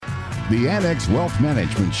The Annex Wealth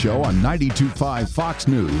Management Show on 92.5 Fox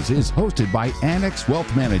News is hosted by Annex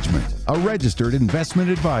Wealth Management, a registered investment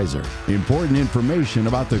advisor. Important information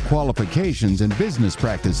about the qualifications and business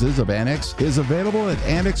practices of Annex is available at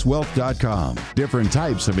annexwealth.com. Different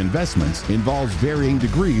types of investments involves varying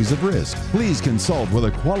degrees of risk. Please consult with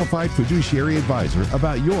a qualified fiduciary advisor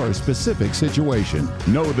about your specific situation.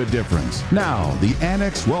 Know the difference. Now, the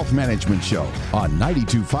Annex Wealth Management Show on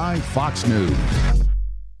 92.5 Fox News.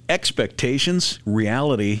 Expectations,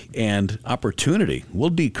 reality, and opportunity. We'll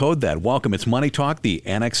decode that. Welcome. It's Money Talk, the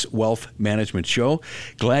Annex Wealth Management Show.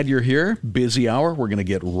 Glad you're here. Busy hour. We're going to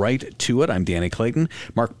get right to it. I'm Danny Clayton.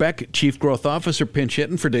 Mark Beck, Chief Growth Officer, pinch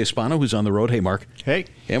hitting for Dave Spano, who's on the road. Hey, Mark. Hey.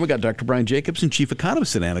 And we got Dr. Brian Jacobsen, Chief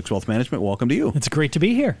Economist at Annex Wealth Management. Welcome to you. It's great to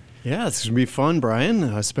be here. Yeah, it's going to be fun, Brian.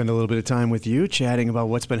 I'll spend a little bit of time with you chatting about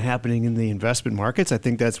what's been happening in the investment markets. I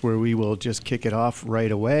think that's where we will just kick it off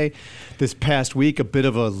right away. This past week, a bit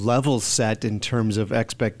of a level set in terms of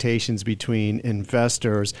expectations between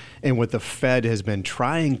investors and what the Fed has been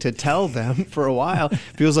trying to tell them for a while.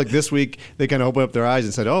 Feels like this week they kind of opened up their eyes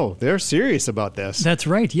and said, oh, they're serious about this. That's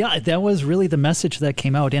right. Yeah, that was really the message that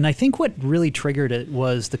came out. And I think what really triggered it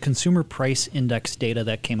was the consumer price index data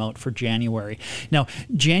that came out for January. Now,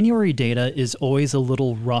 January data is always a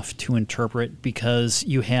little rough to interpret because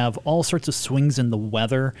you have all sorts of swings in the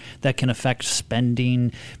weather that can affect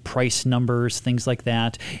spending, price numbers, things like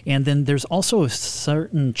that. And then there's also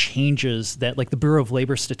certain changes that like the Bureau of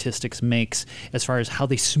Labor Statistics makes as far as how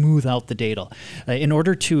they smooth out the data. In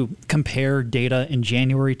order to compare data in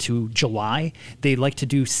January to July, they like to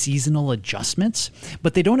do seasonal adjustments,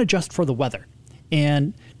 but they don't adjust for the weather.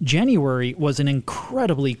 And January was an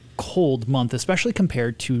incredibly cold month, especially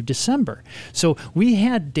compared to December. So we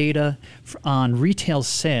had data on retail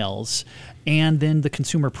sales and then the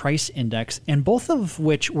consumer price index, and both of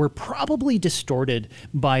which were probably distorted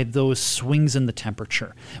by those swings in the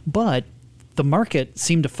temperature. But the market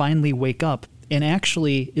seemed to finally wake up and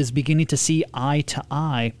actually is beginning to see eye to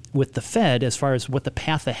eye with the Fed as far as what the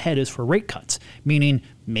path ahead is for rate cuts, meaning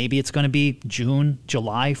maybe it's going to be June,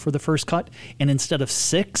 July for the first cut, and instead of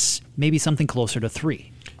 6, maybe something closer to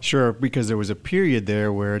 3. Sure, because there was a period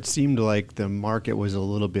there where it seemed like the market was a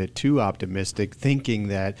little bit too optimistic, thinking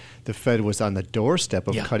that the Fed was on the doorstep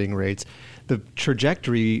of cutting rates. The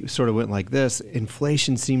trajectory sort of went like this.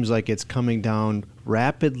 Inflation seems like it's coming down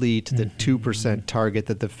rapidly to the 2% target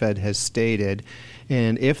that the Fed has stated.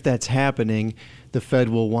 And if that's happening, the Fed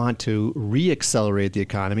will want to re-accelerate the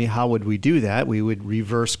economy. How would we do that? We would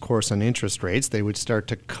reverse course on interest rates. They would start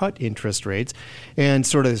to cut interest rates and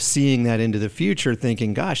sort of seeing that into the future,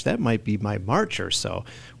 thinking, gosh, that might be my March or so.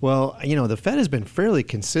 Well, you know, the Fed has been fairly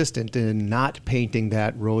consistent in not painting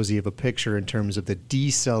that rosy of a picture in terms of the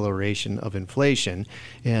deceleration of inflation.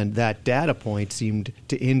 And that data point seemed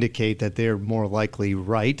to indicate that they're more likely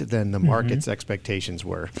right than the market's expectations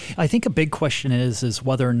were. I think a big question is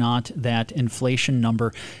whether or not that inflation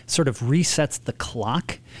number sort of resets the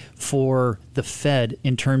clock for the Fed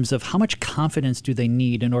in terms of how much confidence do they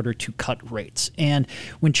need in order to cut rates. And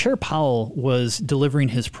when Chair Powell was delivering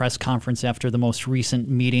his press conference after the most recent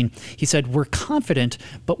meeting, he said, we're confident,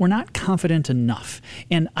 but we're not confident enough.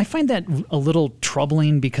 And I find that a little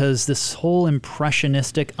troubling because this whole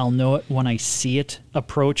impressionistic, I'll know it when I see it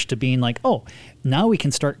approach to being like, oh, now we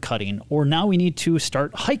can start cutting, or now we need to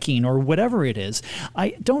start hiking, or whatever it is.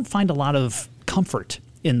 I don't find a lot of comfort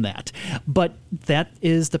in that. But that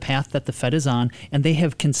is the path that the Fed is on, and they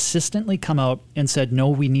have consistently come out and said, no,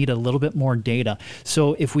 we need a little bit more data.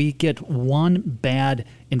 So if we get one bad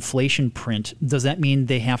inflation print, does that mean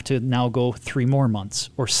they have to now go 3 more months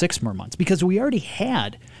or 6 more months? Because we already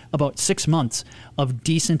had about 6 months of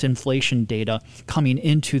decent inflation data coming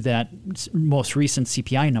into that most recent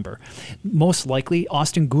CPI number. Most likely,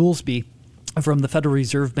 Austin Goolsbee from the Federal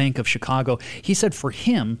Reserve Bank of Chicago, he said for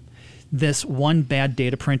him, this one bad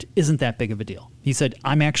data print isn't that big of a deal. He said,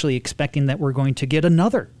 I'm actually expecting that we're going to get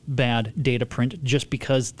another bad data print just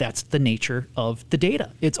because that's the nature of the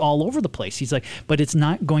data. It's all over the place. He's like, but it's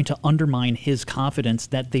not going to undermine his confidence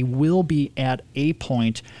that they will be at a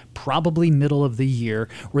point, probably middle of the year,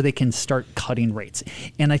 where they can start cutting rates.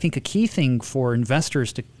 And I think a key thing for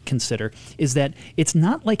investors to consider is that it's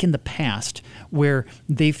not like in the past where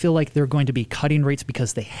they feel like they're going to be cutting rates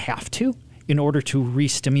because they have to in order to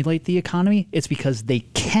re-stimulate the economy. It's because they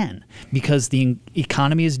can, because the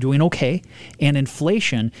economy is doing okay and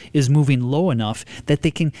inflation is moving low enough that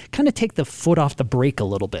they can kind of take the foot off the brake a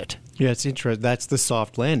little bit. Yeah, it's interesting. That's the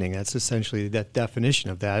soft landing. That's essentially that definition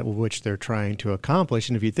of that, which they're trying to accomplish.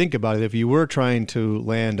 And if you think about it, if you were trying to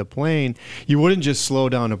land a plane, you wouldn't just slow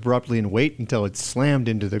down abruptly and wait until it slammed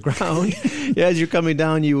into the ground. As you're coming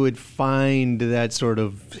down, you would find that sort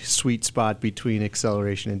of sweet spot between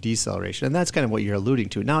acceleration and deceleration. And that's kind of what you're alluding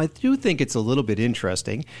to. Now, I do think it's a little bit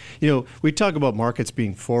interesting. We talk about markets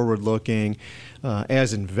being forward-looking.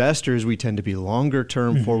 As investors, we tend to be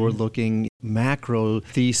longer-term, forward-looking, macro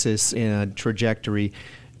thesis and trajectory.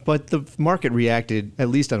 But the market reacted, at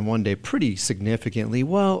least on one day, pretty significantly.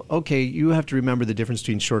 Well, okay, you have to remember the difference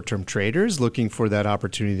between short-term traders looking for that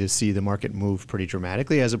opportunity to see the market move pretty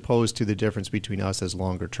dramatically, as opposed to the difference between us as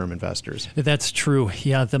longer-term investors. That's true.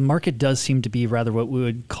 Yeah, the market does seem to be rather what we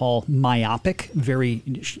would call myopic, very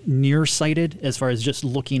nearsighted as far as just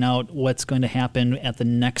looking out what's going to happen at the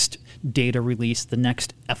next data release, the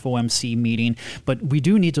next FOMC meeting. But we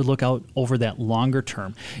do need to look out over that longer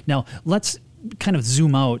term. Now, let's kind of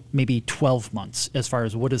zoom out maybe 12 months as far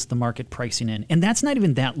as what is the market pricing in. And that's not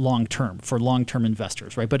even that long term for long-term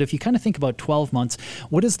investors, right? But if you kind of think about 12 months,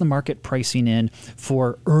 what is the market pricing in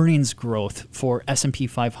for earnings growth for S&P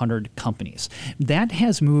 500 companies? That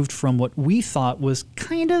has moved from what we thought was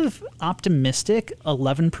kind of optimistic,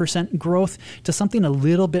 11% growth, to something a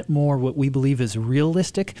little bit more what we believe is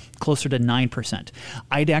realistic, closer to 9%.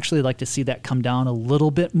 I'd actually like to see that come down a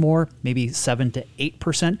little bit more, maybe 7 to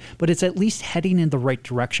 8%, but it's at least heading in the right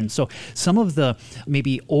direction. So some of the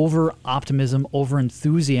maybe over-optimism,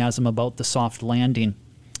 over-enthusiasm about the soft landing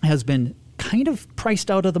has been kind of priced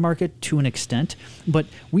out of the market to an extent, but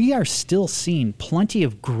we are still seeing plenty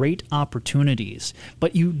of great opportunities,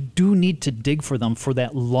 but you do need to dig for them for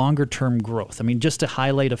that longer term growth. I mean, just to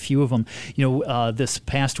highlight a few of them, this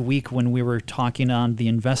past week when we were talking on the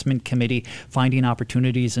investment committee, finding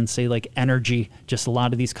opportunities in, say, like energy, just a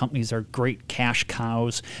lot of these companies are great cash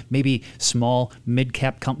cows, maybe small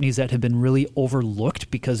mid-cap companies that have been really overlooked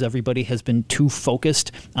because everybody has been too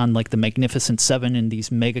focused on like the Magnificent Seven and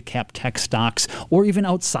these mega cap tech stocks, or even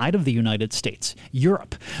outside of the United States,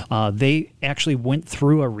 Europe. They actually went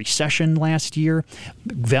through a recession last year.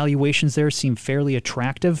 Valuations there seem fairly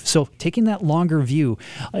attractive. So taking that longer view,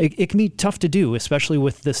 it can be tough to do, especially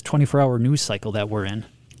with this 24-hour news cycle that we're in.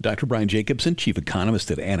 Dr. Brian Jacobsen, Chief Economist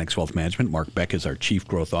at Annex Wealth Management. Mark Beck is our Chief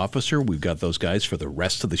Growth Officer. We've got those guys for the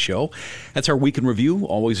rest of the show. That's our Week in Review,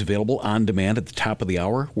 always available on demand at the top of the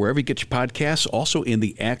hour, wherever you get your podcasts, also in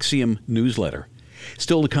the Axiom newsletter.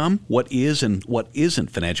 Still to come, what is and what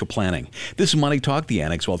isn't financial planning. This is Money Talk, the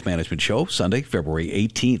Annex Wealth Management Show, Sunday, February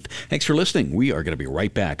 18th. Thanks for listening. We are going to be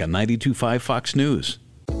right back on 92.5 Fox News.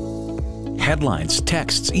 Headlines,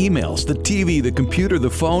 texts, emails, the TV, the computer, the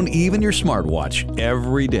phone, even your smartwatch,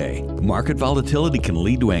 every day. Market volatility can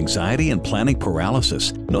lead to anxiety and planning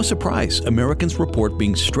paralysis. No surprise, Americans report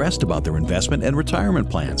being stressed about their investment and retirement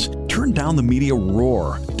plans. Turn down the media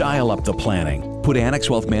roar. Dial up the planning. Put Annex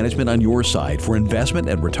Wealth Management on your side for investment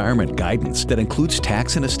and retirement guidance that includes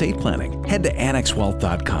tax and estate planning. Head to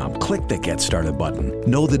annexwealth.com. Click the Get Started button.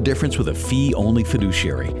 Know the difference with a fee-only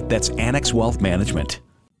fiduciary. That's Annex Wealth Management.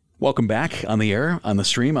 Welcome back on the air, on the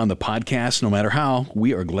stream, on the podcast. No matter how,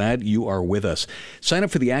 we are glad you are with us. Sign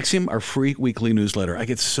up for the Axiom, our free weekly newsletter. I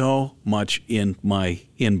get so much in my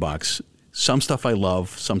inbox. Some stuff I love,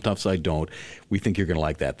 some stuff I don't. We think you're going to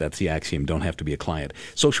like that. That's the Axiom. Don't have to be a client.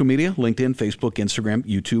 Social media, LinkedIn, Facebook, Instagram,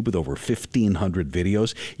 YouTube with over 1,500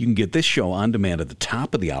 videos. You can get this show on demand at the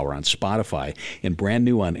top of the hour on Spotify and brand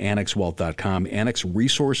new on AnnexWealth.com. Annex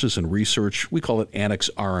Resources and Research. We call it Annex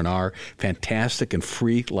R&R. Fantastic and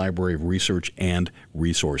free library of research and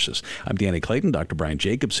resources. I'm Danny Clayton, Dr. Brian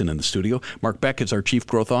Jacobsen in the studio. Mark Beck is our Chief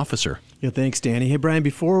Growth Officer. Yeah, thanks, Danny. Hey, Brian,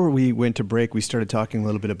 before we went to break, we started talking a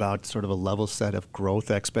little bit about sort of a level set of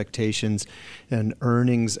growth expectations and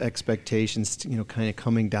earnings expectations, kind of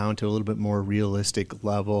coming down to a little bit more realistic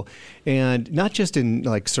level. And not just in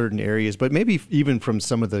like certain areas, but maybe even from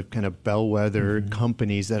some of the kind of bellwether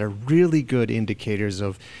companies that are really good indicators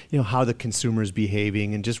of, how the consumer is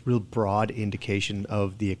behaving and just real broad indication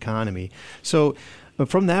of the economy. So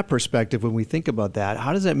from that perspective, when we think about that,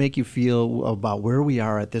 how does that make you feel about where we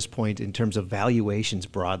are at this point in terms of valuations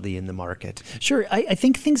broadly in the market? Sure. I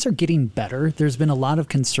think things are getting better. There's been a lot of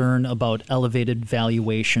concern about elevated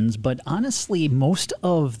valuations, but honestly, most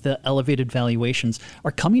of the elevated valuations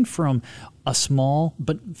are coming from a small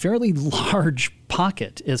but fairly large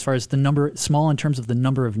pocket as far as the number, small in terms of the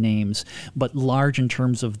number of names, but large in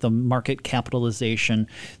terms of the market capitalization,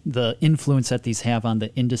 the influence that these have on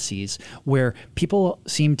the indices, where people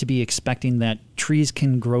seem to be expecting that trees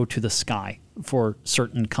can grow to the sky for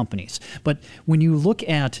certain companies. But when you look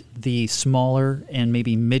at the smaller and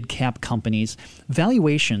maybe mid-cap companies,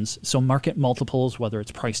 valuations, so market multiples, whether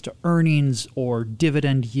it's price to earnings or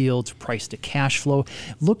dividend yields, price to cash flow,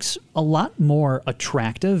 looks a lot more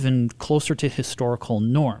attractive and closer to historical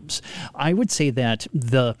norms. I would say that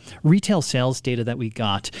the retail sales data that we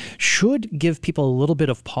got should give people a little bit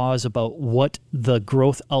of pause about what the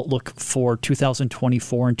growth outlook for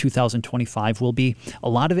 2024 and 2025 will be. A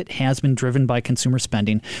lot of it has been driven by consumer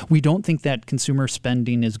spending. We don't think that consumer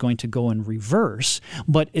spending is going to go in reverse,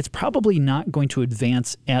 but it's probably not going to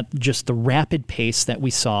advance at just the rapid pace that we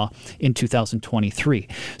saw in 2023.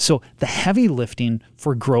 So the heavy lifting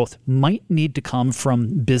for growth might need to come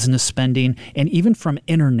from business spending and even from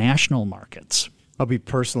international markets. I'll be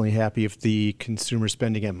personally happy if the consumer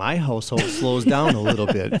spending at my household slows down a little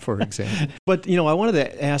bit, for example. But, I wanted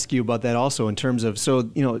to ask you about that also in terms of,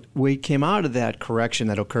 we came out of that correction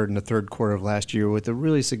that occurred in the third quarter of last year with a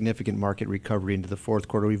really significant market recovery into the fourth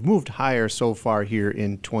quarter. We've moved higher so far here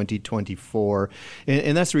in 2024.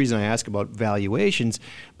 And that's the reason I ask about valuations.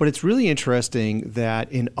 But it's really interesting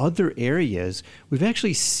that in other areas, we've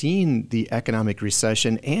actually seen the economic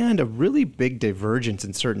recession and a really big divergence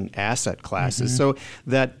in certain asset classes. Mm-hmm. So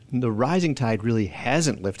that the rising tide really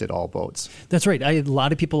hasn't lifted all boats. That's right. A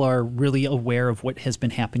lot of people are really aware of what has been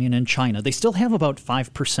happening in China. They still have about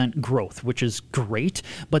 5% growth, which is great,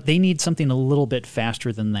 but they need something a little bit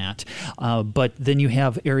faster than that. But then you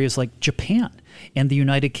have areas like Japan and the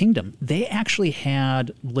United Kingdom. They actually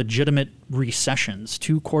had legitimate recessions,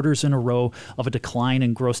 2 quarters in a row of a decline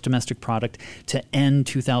in gross domestic product to end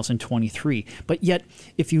 2023. But yet,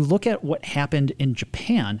 if you look at what happened in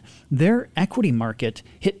Japan, their equity market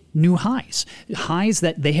hit new highs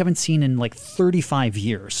that they haven't seen in like 35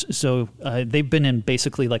 years. So they've been in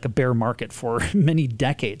basically like a bear market for many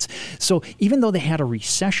decades. So even though they had a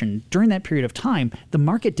recession during that period of time, the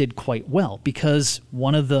market did quite well because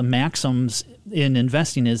one of the maxims in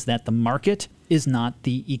investing is that the market is not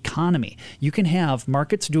the economy. You can have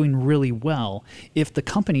markets doing really well if the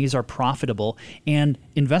companies are profitable and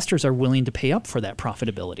investors are willing to pay up for that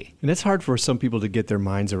profitability. And it's hard for some people to get their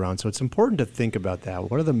minds around. So it's important to think about that.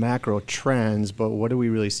 What are the macro trends, but what do we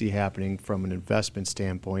really see happening from an investment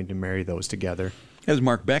standpoint to marry those together? As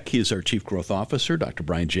Mark Beck, he is our Chief Growth Officer. Dr.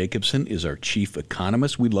 Brian Jacobsen is our Chief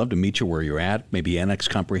Economist. We'd love to meet you where you're at, maybe Annex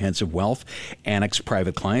Comprehensive Wealth, Annex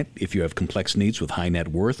Private Client, if you have complex needs with high net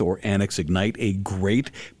worth, or Annex Ignite, a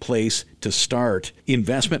great place to start.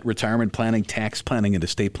 Investment, retirement planning, tax planning, and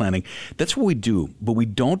estate planning. That's what we do, but we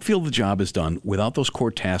don't feel the job is done without those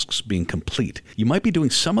core tasks being complete. You might be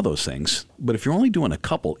doing some of those things, but if you're only doing a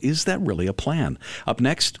couple, is that really a plan? Up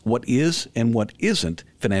next, what is and what isn't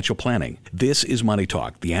financial planning? This is Money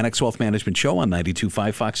Talk, the Annex Wealth Management Show on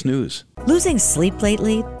 92.5 Fox News. Losing sleep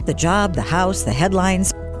lately? The job, the house, the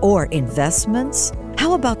headlines, or investments?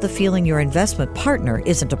 How about the feeling your investment partner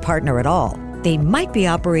isn't a partner at all? They might be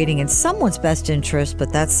operating in someone's best interest,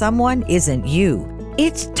 but that someone isn't you.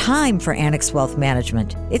 It's time for Annex Wealth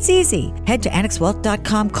Management. It's easy. Head to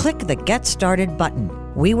annexwealth.com, click the Get Started button.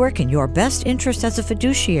 We work in your best interest as a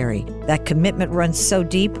fiduciary. That commitment runs so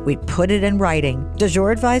deep, we put it in writing. Does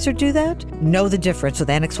your advisor do that? Know the difference with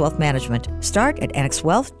Annex Wealth Management. Start at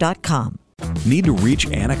annexwealth.com. Need to reach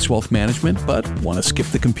Annex Wealth Management but want to skip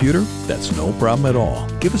the computer? That's no problem at all.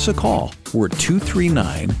 Give us a call. We're at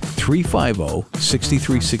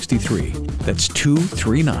 239-350-6363. That's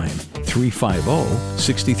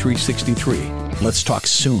 239-350-6363. Let's talk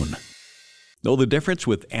soon. Know the difference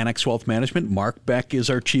with Annex Wealth Management? Mark Beck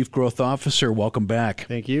is our Chief Growth Officer. Welcome back.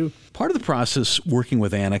 Thank you. Part of the process working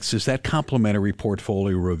with Annex is that complimentary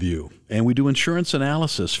portfolio review, and we do insurance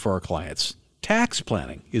analysis for our clients. Tax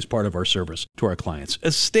planning is part of our service to our clients.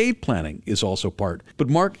 Estate planning is also part. But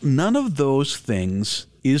Mark, none of those things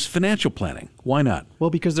is financial planning. Why not?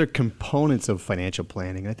 Well, because they're components of financial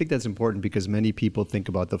planning. I think that's important because many people think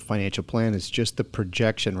about the financial plan as just the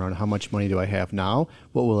projection around how much money do I have now,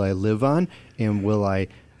 what will I live on, and will I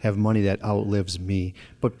have money that outlives me.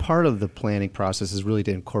 But part of the planning process is really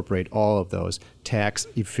to incorporate all of those: tax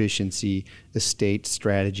efficiency, estate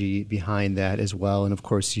strategy behind that as well. And of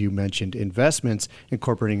course, you mentioned investments.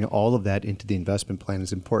 Incorporating all of that into the investment plan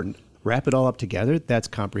is important. Wrap it all up together. That's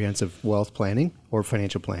comprehensive wealth planning or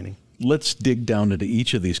financial planning. Let's dig down into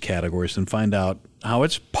each of these categories and find out how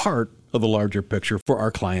it's part of the larger picture for our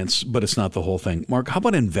clients, but it's not the whole thing. Mark, how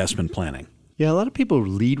about investment planning? Yeah, a lot of people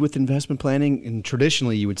lead with investment planning, and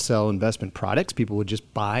traditionally you would sell investment products. People would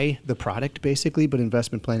just buy the product basically, but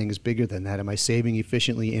investment planning is bigger than that. Am I saving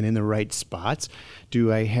efficiently and in the right spots?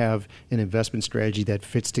 Do I have an investment strategy that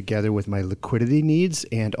fits together with my liquidity needs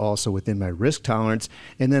and also within my risk tolerance?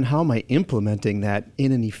 And then how am I implementing that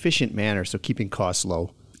in an efficient manner, so keeping costs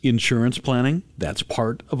low? Insurance planning, that's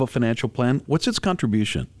part of a financial plan. What's its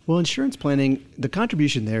contribution? Well, insurance planning, the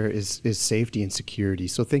contribution there is safety and security.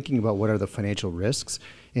 So thinking about what are the financial risks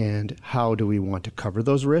and how do we want to cover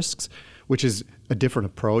those risks, which is a different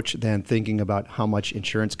approach than thinking about how much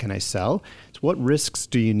insurance can I sell. It's what risks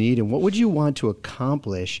do you need and what would you want to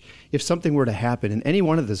accomplish if something were to happen. And any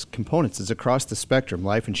one of those components is across the spectrum.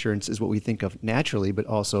 Life insurance is what we think of naturally, but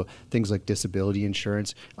also things like disability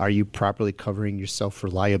insurance. Are you properly covering yourself for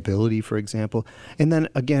liability, for example? And then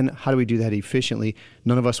again, how do we do that efficiently?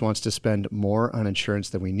 None of us wants to spend more on insurance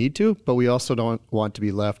than we need to, but we also don't want to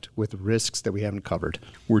be left with risks that we haven't covered.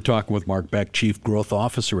 We're talking with Mark Beck, Chief Growth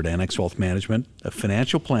Officer at Annex Wealth Management. A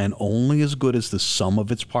financial plan only as good as the sum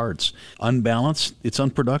of its parts. Unbalanced, it's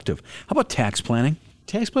unproductive. How about tax planning?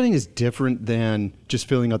 Tax planning is different than just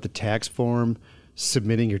filling out the tax form,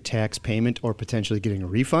 submitting your tax payment, or potentially getting a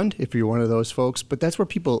refund if you're one of those folks. But that's what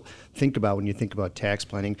people think about when you think about tax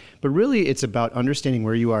planning. But really, it's about understanding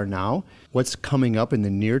where you are now, what's coming up in the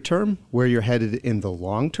near term, where you're headed in the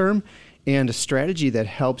long term, and a strategy that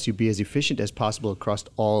helps you be as efficient as possible across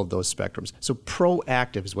all of those spectrums. So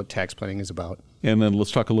proactive is what tax planning is about. And then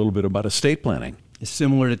let's talk a little bit about estate planning.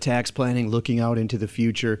 Similar to tax planning, looking out into the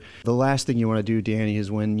future. The last thing you want to do, Danny,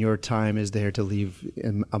 is when your time is there to leave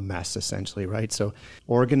a mess, essentially, right? So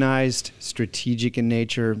organized, strategic in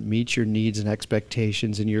nature, meet your needs and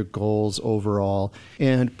expectations and your goals overall,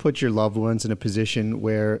 and put your loved ones in a position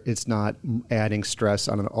where it's not adding stress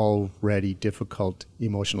on an already difficult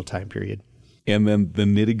emotional time period. And then the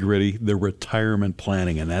nitty-gritty, the retirement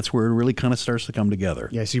planning, and that's where it really kind of starts to come together.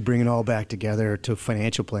 Yes, you bring it all back together to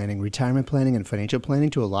financial planning. Retirement planning and financial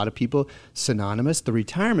planning, to a lot of people, synonymous. The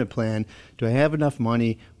retirement plan, do I have enough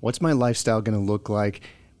money? What's my lifestyle going to look like?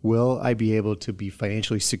 Will I be able to be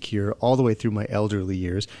financially secure all the way through my elderly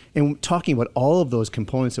years? And talking about all of those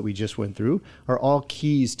components that we just went through are all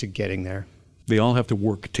keys to getting there. They all have to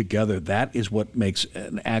work together. That is what makes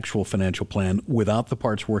an actual financial plan. Without the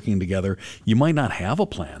parts working together, you might not have a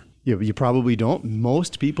plan. Yeah, you probably don't.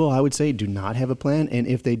 Most people, I would say, do not have a plan. And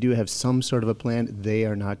if they do have some sort of a plan, they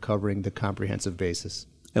are not covering the comprehensive basis.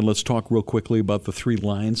 And let's talk real quickly about the 3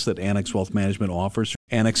 lines that Annex Wealth Management offers.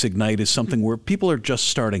 Annex Ignite is something where people are just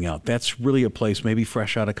starting out. That's really a place, maybe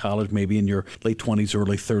fresh out of college, maybe in your late 20s,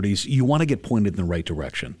 early 30s. You want to get pointed in the right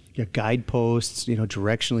direction. Yeah, guideposts,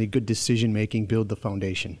 directionally, good decision making, build the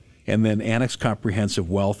foundation. And then Annex Comprehensive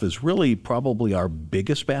Wealth is really probably our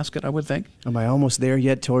biggest basket, I would think. Am I almost there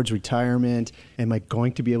yet towards retirement? Am I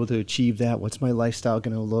going to be able to achieve that? What's my lifestyle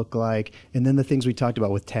going to look like? And then the things we talked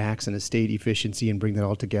about with tax and estate efficiency, and bring that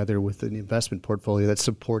all together with an investment portfolio that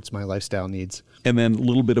supports my lifestyle needs. And then a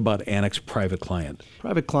little bit about Annex Private Client.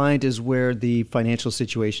 Private Client is where the financial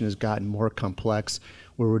situation has gotten more complex,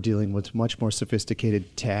 where we're dealing with much more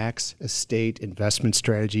sophisticated tax, estate, investment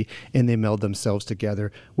strategy, and they meld themselves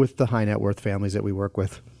together with the high net worth families that we work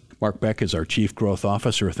with. Mark Beck is our Chief Growth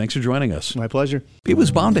Officer. Thanks for joining us. My pleasure. It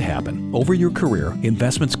was bound to happen. Over your career,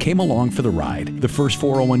 investments came along for the ride. The first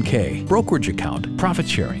 401k, brokerage account, profit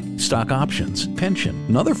sharing, stock options, pension,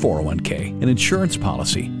 another 401k, an insurance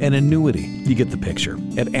policy, an annuity. You get the picture.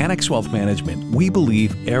 At Annex Wealth Management, we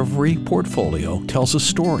believe every portfolio tells a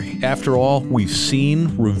story. After all, we've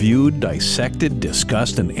seen, reviewed, dissected,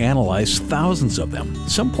 discussed, and analyzed thousands of them.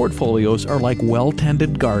 Some portfolios are like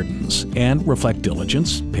well-tended gardens and reflect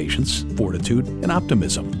diligence, patience, fortitude, and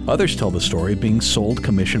optimism. Others tell the story of being sold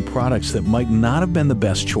commission products that might not have been the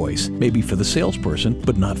best choice, maybe for the salesperson,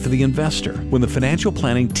 but not for the investor. When the financial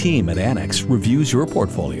planning team at Annex reviews your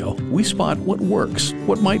portfolio, we spot what works,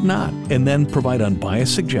 what might not, and then provide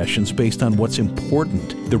unbiased suggestions based on what's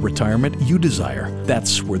important, the retirement you desire.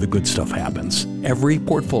 That's where the good stuff happens. Every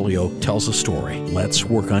portfolio tells a story. Let's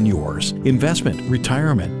work on yours. Investment,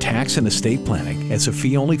 retirement, tax, and estate planning. As a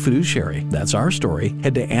fee-only fiduciary, that's our story.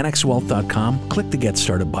 Head to annexwealth.com, click the Get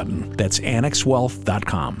Started button. That's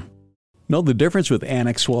annexwealth.com. Know the difference with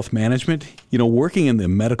Annex Wealth Management? Working in the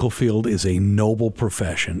medical field is a noble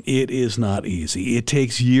profession. It is not easy. It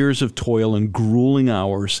takes years of toil and grueling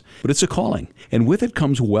hours, but it's a calling. And with it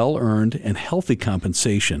comes well-earned and healthy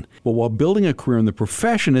compensation. But while building a career in the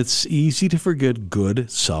profession, it's easy to forget good,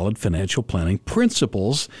 solid financial planning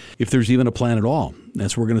principles, if there's even a plan at all.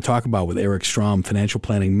 That's what we're going to talk about with Eric Strom, Financial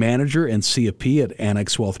Planning Manager and CFP at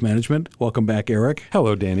Annex Wealth Management. Welcome back, Eric.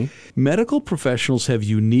 Hello, Danny. Medical professionals have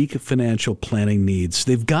unique financial planning needs.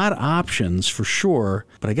 They've got options for sure,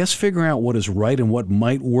 but I guess figuring out what is right and what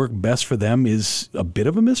might work best for them is a bit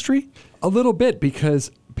of a mystery. A little bit,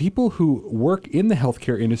 because people who work in the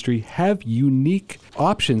healthcare industry have unique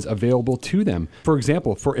options available to them. For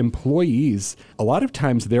example, for employees, a lot of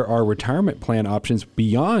times there are retirement plan options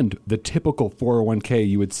beyond the typical 401k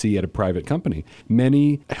you would see at a private company.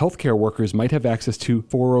 Many healthcare workers might have access to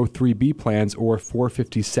 403b plans or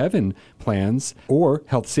 457 plans or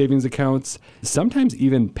health savings accounts, sometimes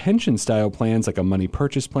even pension style plans like a money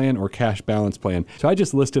purchase plan or cash balance plan. So I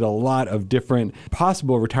just listed a lot of different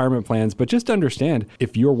possible retirement plans, but just understand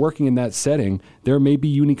if you're working in that setting, there may be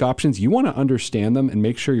unique options. You want to understand them and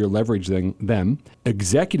make sure you're leveraging them.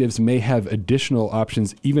 Executives may have additional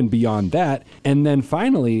options even beyond that. And then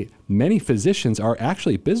finally, many physicians are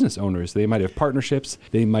actually business owners. They might have partnerships.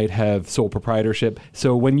 They might have sole proprietorship.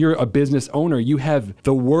 So when you're a business owner, you have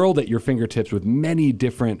the world at your fingertips with many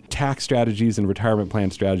different tax strategies and retirement plan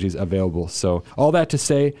strategies available. So all that to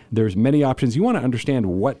say, there's many options. You want to understand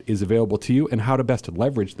what is available to you and how to best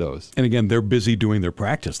leverage those. And again, they're busy doing their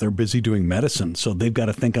practice. They're busy doing medicine. So they've got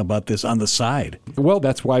to think about this on the side. Well,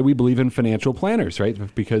 that's why we believe in financial planners,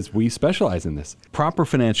 right? Because we specialize in this. Proper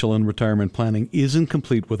financial and retirement planning isn't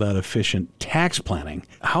complete without efficient tax planning.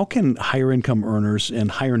 How can higher income earners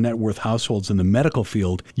and higher net worth households in the medical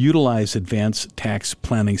field utilize advanced tax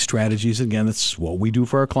planning strategies? Again, that's what we do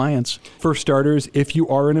for our clients. For starters, if you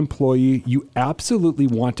are an employee, you absolutely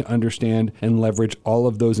want to understand and leverage all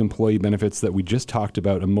of those employee benefits that we just talked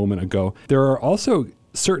about a moment ago. There are also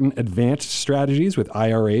certain advanced strategies with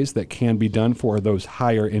IRAs that can be done for those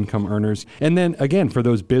higher income earners. And then again, for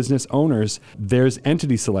those business owners, there's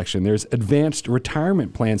entity selection. There's advanced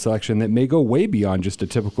retirement plan selection that may go way beyond just a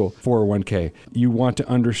typical 401k. You want to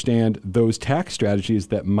understand those tax strategies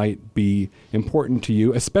that might be important to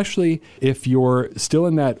you, especially if you're still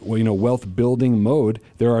in that, wealth building mode.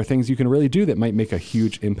 There are things you can really do that might make a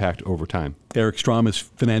huge impact over time. Eric Strom is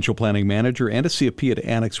Financial Planning Manager and a CFP at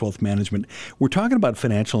Annex Wealth Management. We're talking about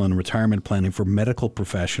financial and retirement planning for medical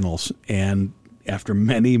professionals. And after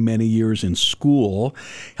many, many years in school,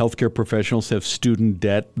 healthcare professionals have student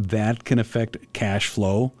debt that can affect cash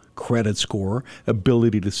flow, credit score,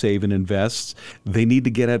 ability to save and invest. They need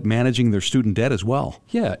to get at managing their student debt as well.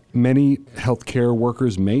 Yeah, many healthcare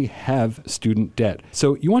workers may have student debt.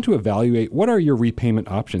 So you want to evaluate what are your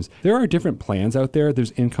repayment options. There are different plans out there.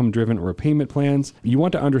 There's income-driven repayment plans. You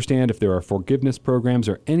want to understand if there are forgiveness programs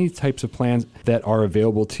or any types of plans that are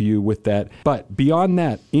available to you with that. But beyond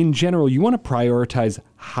that, in general, you want to prioritize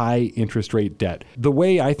high interest rate debt. The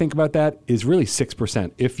way I think about that is really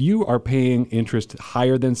 6%. If you are paying interest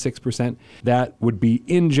higher than 6%, that would be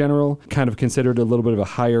in general kind of considered a little bit of a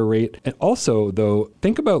higher rate. And also though,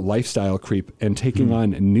 think about lifestyle creep and taking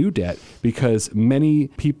on new debt, because many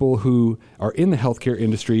people who are in the healthcare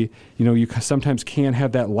industry, you sometimes can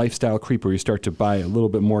have that lifestyle creep where you start to buy a little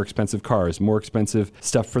bit more expensive cars, more expensive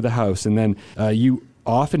stuff for the house. And then you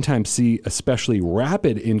oftentimes see especially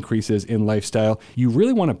rapid increases in lifestyle. You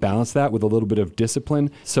really want to balance that with a little bit of discipline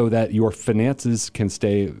so that your finances can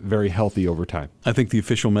stay very healthy over time. I think the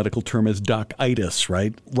official medical term is doc-itis,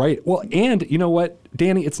 right? Right. Well, and you know what,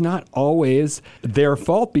 Danny, it's not always their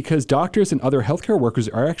fault, because doctors and other healthcare workers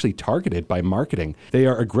are actually targeted by marketing. They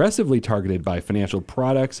are aggressively targeted by financial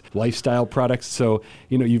products, lifestyle products. So,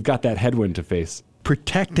 you've got that headwind to face.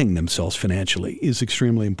 Protecting themselves financially is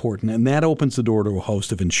extremely important, and that opens the door to a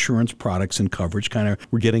host of insurance products and coverage.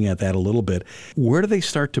 We're getting at that a little bit. Where do they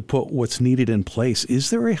start to put what's needed in place?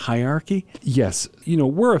 Is there a hierarchy? Yes.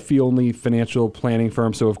 We're a fee-only financial planning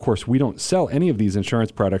firm, so of course we don't sell any of these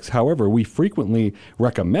insurance products. However, we frequently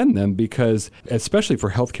recommend them because, especially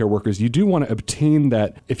for healthcare workers, you do want to obtain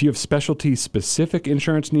that. If you have specialty-specific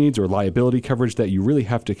insurance needs or liability coverage that you really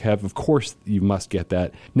have to have, of course you must get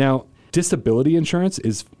that. Now, disability insurance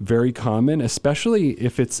is very common, especially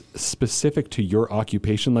if it's specific to your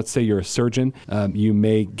occupation. Let's say you're a surgeon. You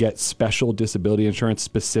may get special disability insurance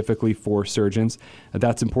specifically for surgeons.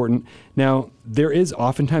 That's important. Now, there is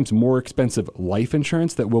oftentimes more expensive life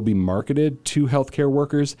insurance that will be marketed to healthcare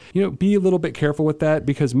workers. Be a little bit careful with that,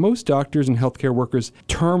 because most doctors and healthcare workers,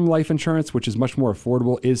 term life insurance, which is much more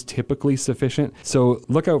affordable, is typically sufficient. So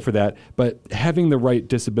look out for that. But having the right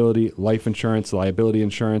disability, life insurance, liability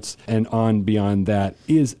insurance, and and on beyond that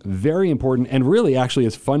is very important and really actually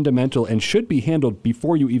is fundamental and should be handled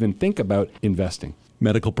before you even think about investing.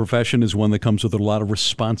 Medical profession is one that comes with a lot of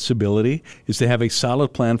responsibility, is to have a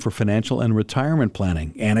solid plan for financial and retirement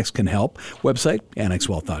planning. Annex can help. Website,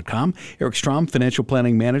 annexwealth.com. Eric Strom, Financial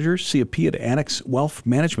Planning Manager, CFP at Annex Wealth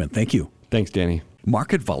Management. Thank you. Thanks, Danny.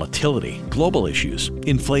 Market volatility, global issues,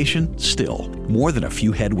 inflation, still more than a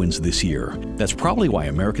few headwinds this year. That's probably why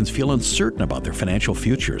Americans feel uncertain about their financial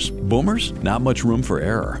futures. Boomers, not much room for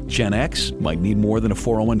error. Gen X might need more than a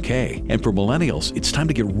 401k. And for millennials, it's time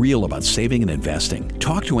to get real about saving and investing.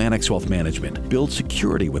 Talk to Annex Wealth Management. Build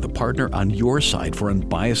security with a partner on your side for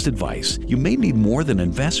unbiased advice. You may need more than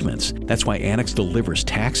investments. That's why Annex delivers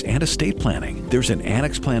tax and estate planning. There's an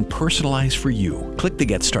Annex plan personalized for you. Click the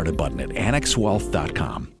Get Started button at annexwealth.com.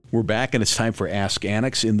 We're back, and it's time for Ask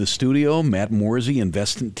Annex in the studio. Matt Morsey,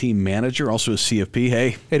 Investment Team Manager, also a CFP.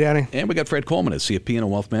 Hey. Hey, Danny. And we got Fred Coleman, a CFP and a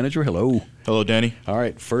Wealth Manager. Hello. Hello, Danny. All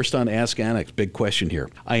right, first on Ask Annex, big question here.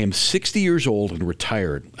 I am 60 years old and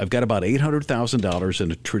retired. I've got about $800,000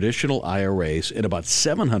 in traditional IRAs and about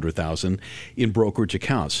 $700,000 in brokerage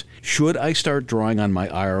accounts. Should I start drawing on my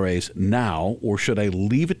IRAs now, or should I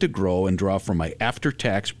leave it to grow and draw from my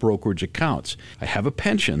after-tax brokerage accounts? I have a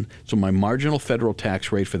pension, so my marginal federal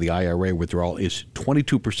tax rate for the IRA withdrawal is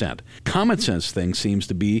 22%. Common sense thing seems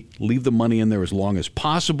to be leave the money in there as long as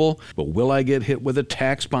possible, but will I get hit with a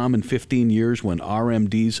tax bomb in 15 years when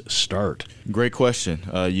RMDs start? Great question.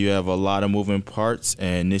 You have a lot of moving parts,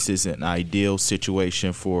 and this is an ideal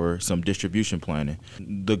situation for some distribution planning.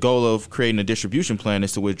 The goal of creating a distribution plan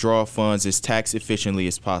is to withdraw funds as tax efficiently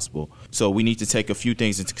as possible. So we need to take a few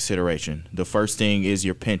things into consideration. The first thing is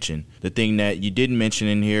your pension. The thing that you didn't mention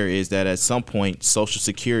in here is that at some point, Social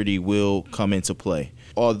Security will come into play.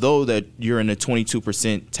 Although that you're in a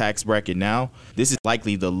 22% tax bracket now, this is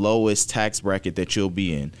likely the lowest tax bracket that you'll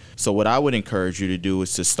be in. So what I would encourage you to do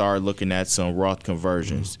is to start looking at some Roth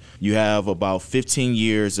conversions. You have about 15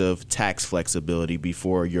 years of tax flexibility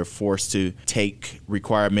before you're forced to take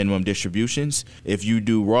required minimum distributions. If you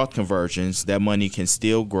do Roth conversions, that money can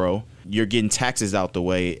still grow. You're getting taxes out the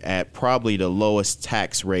way at probably the lowest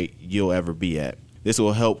tax rate you'll ever be at. This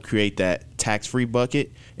will help create that tax-free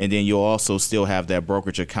bucket, and then you'll also still have that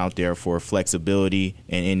brokerage account there for flexibility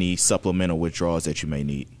and any supplemental withdrawals that you may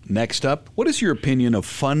need. Next up, what is your opinion of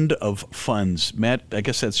fund of funds? Matt, I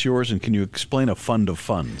guess that's yours, and can you explain a fund of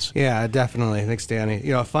funds? Yeah, definitely. Thanks, Danny.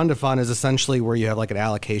 You know, a fund of fund is essentially where you have like an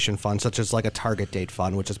allocation fund, such as like a target date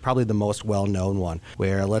fund, which is probably the most well-known one,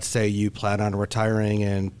 where let's say you plan on retiring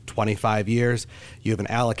in 25 years, you have an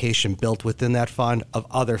allocation built within that fund of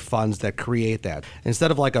other funds that create that. Instead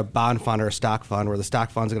of like a bond fund or a stock fund, where the stock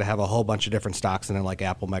fund's going to have a whole bunch of different stocks in it, like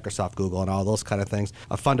Apple, Microsoft, Google, and all those kind of things,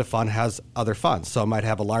 a fund of fund has other funds. So it might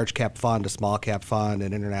have a large cap fund, a small cap fund,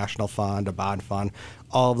 an international fund, a bond fund,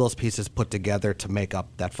 all of those pieces put together to make up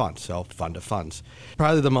that fund. So fund of funds.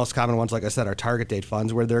 Probably the most common ones, like I said, are target date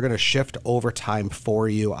funds, where they're going to shift over time for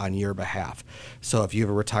you on your behalf. So if you have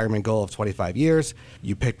a retirement goal of 25 years,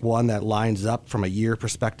 you pick one that lines up from a year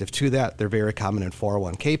perspective to that. They're very common in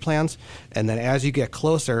 401k plans. And then as you get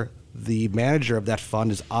closer, the manager of that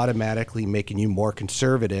fund is automatically making you more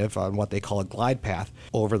conservative on what they call a glide path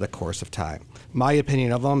over the course of time. My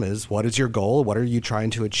opinion of them is, what is your goal? What are you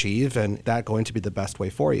trying to achieve? And that going to be the best way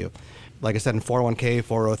for you. Like I said, in 401k,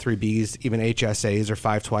 403bs, even HSAs or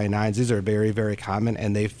 529s, these are very, very common,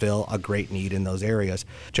 and they fill a great need in those areas.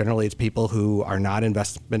 Generally, it's people who are not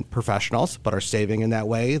investment professionals but are saving in that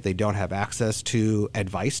way. They don't have access to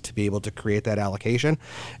advice to be able to create that allocation.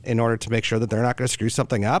 In order to make sure that they're not going to screw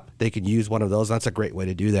something up, they can use one of those. That's a great way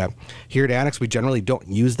to do that. Here at Annex, we generally don't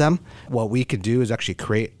use them. What we can do is actually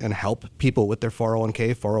create and help people with their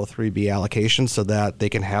 401k, 403b allocations so that they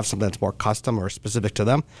can have something that's more custom or specific to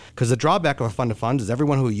them. Because the drawback of a fund of funds is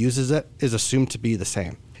everyone who uses it is assumed to be the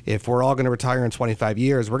same. If we're all going to retire in 25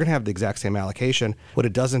 years, we're going to have the exact same allocation. What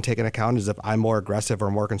it doesn't take into account is if I'm more aggressive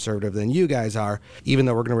or more conservative than you guys are, even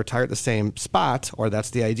though we're going to retire at the same spot, or that's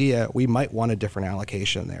the idea, we might want a different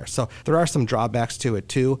allocation there. So there are some drawbacks to it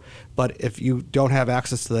too, but if you don't have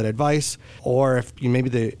access to that advice, or if you,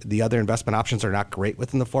 maybe the other investment options are not great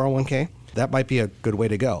within the 401k, that might be a good way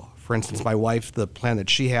to go. For instance, my wife, the plan that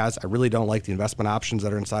she has, I really don't like the investment options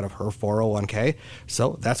that are inside of her 401k.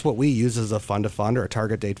 So that's what we use as a fund of fund or a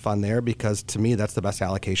target date fund there, because to me, that's the best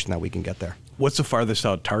allocation that we can get there. What's the farthest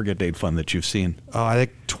out target date fund that you've seen? Oh, I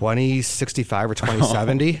think 2065 or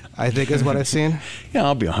 2070, I think is what I've seen. Yeah,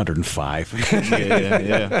 I'll be 105.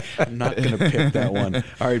 Yeah. I'm not going to pick that one.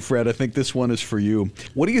 All right, Fred, I think this one is for you.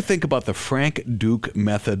 What do you think about the Frank Duke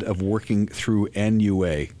method of working through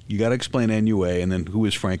NUA? You got to explain NUA, and then who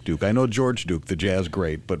is Frank Duke? I know George Duke, the jazz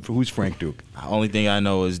great, but who's Frank Duke? The only thing I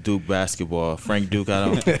know is Duke basketball. Frank Duke, I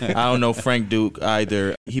don't know Frank Duke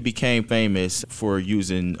either. He became famous for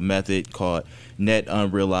using a method called net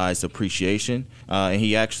unrealized appreciation, and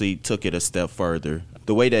he actually took it a step further.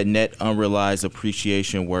 The way that net unrealized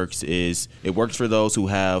appreciation works is it works for those who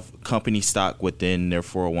have company stock within their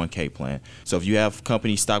 401k plan. So if you have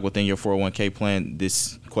company stock within your 401k plan,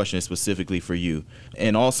 this question is specifically for you.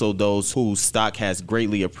 And also those whose stock has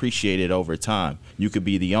greatly appreciated over time. You could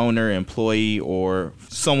be the owner, employee, or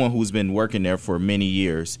someone who's been working there for many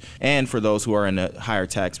years. And for those who are in a higher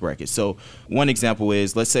tax bracket. So one example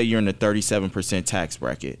is, let's say you're in the 37% tax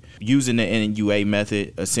bracket. Using the NUA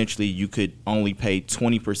method, essentially you could only pay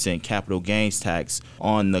 20% capital gains tax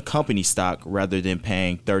on the company stock rather than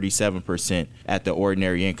paying 37% at the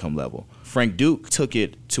ordinary income level. Frank Duke took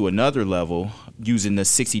it to another level using the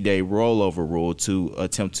 60-day rollover rule to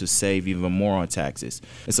attempt to save even more on taxes.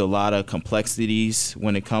 It's a lot of complexities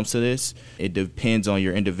when it comes to this. It depends on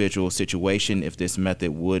your individual situation if this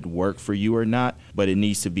method would work for you or not, but it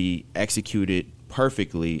needs to be executed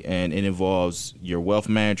perfectly, and it involves your wealth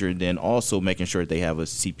manager, then also making sure they have a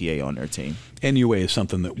CPA on their team. NUA is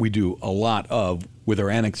something that we do a lot of with our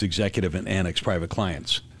Annex Executive and Annex Private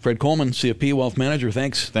clients. Fred Coleman, CFP Wealth Manager,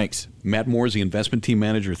 thanks. Thanks. Matt Moores, the Investment Team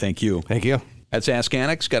Manager, thank you. Thank you. That's Ask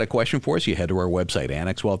Annex. Got a question for us? You head to our website,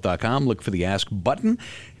 annexwealth.com. Look for the Ask button.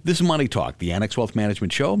 This is Money Talk, the Annex Wealth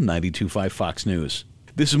Management Show, 92.5 Fox News.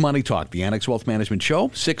 This is Money Talk, the Annex Wealth Management Show,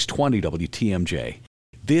 620 WTMJ.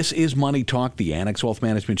 This is Money Talk, the Annex Wealth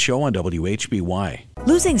Management Show on WHBY.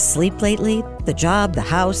 Losing sleep lately? The job, the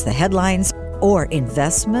house, the headlines, or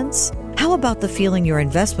investments? How about the feeling your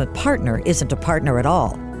investment partner isn't a partner at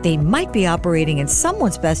all? They might be operating in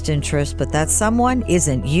someone's best interest, but that someone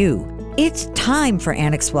isn't you. It's time for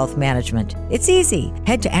Annex Wealth Management. It's easy.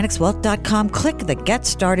 Head to annexwealth.com, click the Get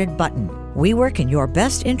Started button. We work in your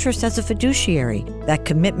best interest as a fiduciary. That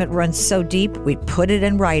commitment runs so deep, we put it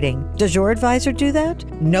in writing. Does your advisor do that?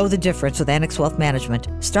 Know the difference with Annex Wealth Management.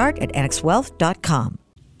 Start at annexwealth.com.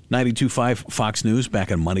 92.5 Fox News,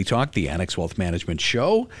 back on Money Talk, the Annex Wealth Management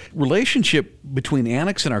Show. Relationship between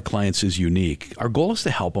Annex and our clients is unique. Our goal is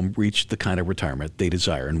to help them reach the kind of retirement they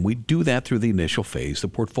desire, and we do that through the initial phase, the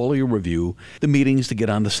portfolio review, the meetings to get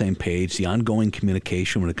on the same page, the ongoing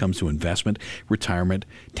communication when it comes to investment, retirement,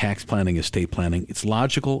 tax planning, estate planning. It's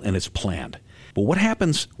logical and it's planned. But what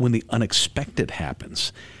happens when the unexpected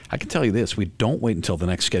happens? I can tell you this, we don't wait until the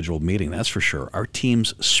next scheduled meeting, that's for sure. Our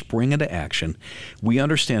teams spring into action. We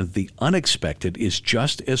understand that the unexpected is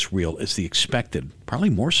just as real as the expected, probably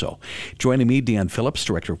more so. Joining me, Deanne Phillips,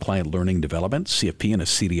 Director of Client Learning Development, CFP and a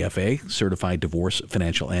CDFA, Certified Divorce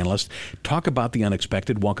Financial Analyst. Talk about the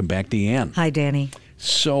unexpected. Welcome back, Deanne. Hi, Danny.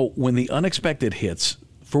 So when the unexpected hits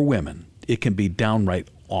for women, it can be downright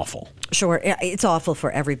awful. Sure, it's awful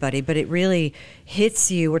for everybody, but it really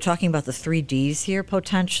hits you. We're talking about the 3 Ds here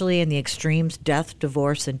potentially, and the extremes: death,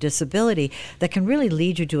 divorce, and disability, that can really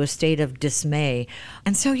lead you to a state of dismay.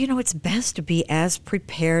 And so, it's best to be as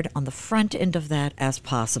prepared on the front end of that as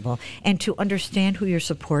possible, and to understand who your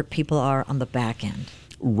support people are on the back end.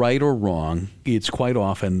 Right or wrong, it's quite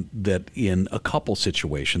often that in a couple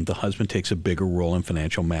situation, the husband takes a bigger role in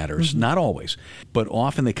financial matters. Mm-hmm. Not always, but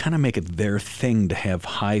often they kind of make it their thing to have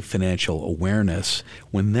high financial awareness.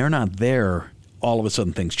 When they're not there, all of a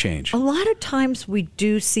sudden things change. A lot of times we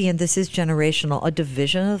do see, and this is generational, a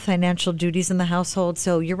division of financial duties in the household.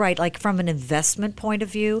 So you're right, like from an investment point of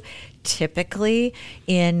view, typically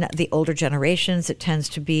in the older generations, it tends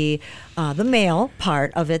to be the male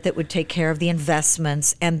part of it that would take care of the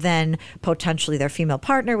investments, and then potentially their female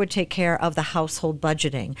partner would take care of the household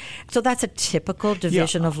budgeting. So that's a typical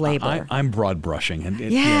division of labor. I'm broad brushing.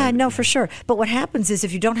 No, for sure. But what happens is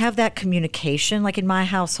if you don't have that communication, like in my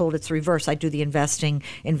household, it's reverse. I do the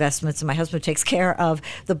investments, and my husband takes care of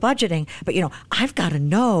the budgeting. But, I've got to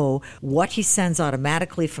know what he sends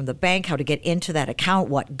automatically from the bank, how to get into that account,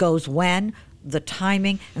 what goes when, the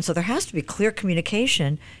timing. And so there has to be clear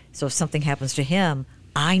communication. So if something happens to him,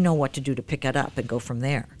 I know what to do to pick it up and go from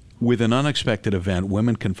there. With an unexpected event,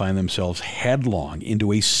 women can find themselves headlong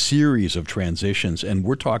into a series of transitions, and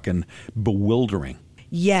we're talking bewildering.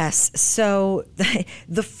 Yes. So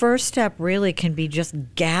the first step really can be just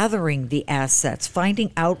gathering the assets,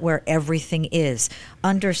 finding out where everything is,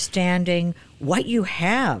 understanding what you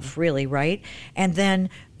have, really, right? And then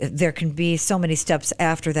There can be so many steps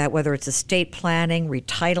after that, whether it's estate planning,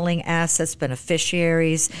 retitling assets,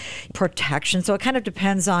 beneficiaries, protection. So it kind of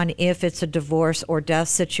depends on if it's a divorce or death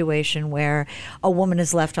situation where a woman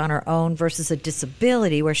is left on her own versus a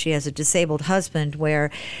disability where she has a disabled husband, where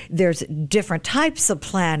there's different types of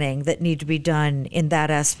planning that need to be done in that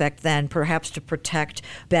aspect then, perhaps to protect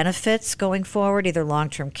benefits going forward, either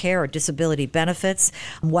long-term care or disability benefits,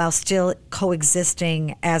 while still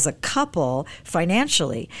coexisting as a couple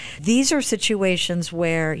financially. These are situations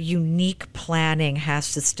where unique planning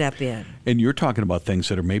has to step in. And you're talking about things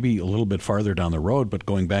that are maybe a little bit farther down the road, but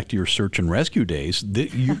going back to your search and rescue days,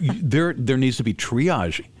 there needs to be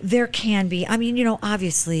triage. There can be. I mean,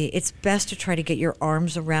 obviously it's best to try to get your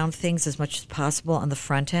arms around things as much as possible on the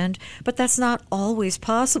front end, but that's not always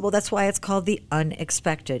possible. That's why it's called the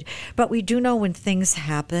unexpected. But we do know when things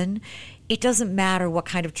happen, it doesn't matter what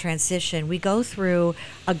kind of transition. We go through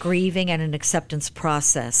a grieving and an acceptance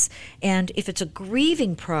process. And if it's a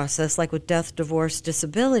grieving process, like with death, divorce,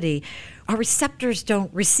 disability, our receptors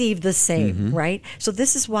don't receive the same, right? So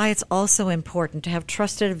this is why it's also important to have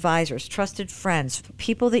trusted advisors, trusted friends,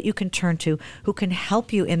 people that you can turn to who can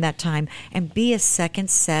help you in that time and be a second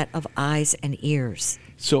set of eyes and ears.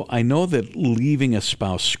 So I know that leaving a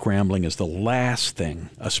spouse scrambling is the last thing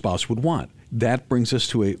a spouse would want. That brings us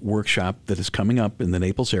to a workshop that is coming up in the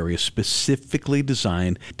Naples area specifically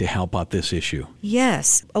designed to help out this issue.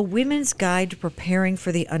 Yes, a women's guide to preparing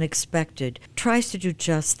for the unexpected tries to do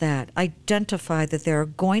just that. Identify that there are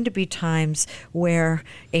going to be times where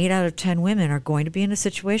 8 out of 10 women are going to be in a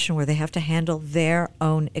situation where they have to handle their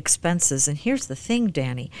own expenses. And here's the thing,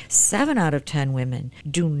 Danny, 7 out of 10 women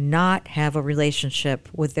do not have a relationship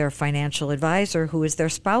with their financial advisor who is their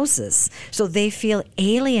spouses. So they feel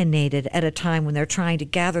alienated at a time when they're trying to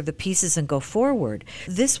gather the pieces and go forward.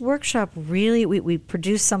 This workshop really, we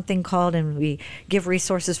produce something called, and we give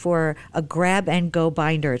resources for, a grab and go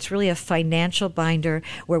binder. It's really a financial binder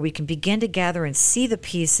where we can begin to gather and see the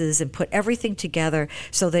pieces and put everything together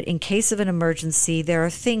so that in case of an emergency, there are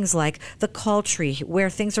things like the call tree, where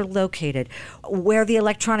things are located, where the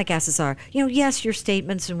electronic assets are. Yes, your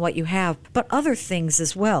statements and what you have, but other things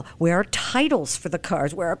as well. Where are titles for the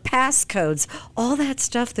cars? Where are passcodes? All that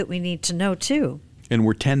stuff that we need to know too. And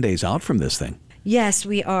we're 10 days out from this thing. Yes,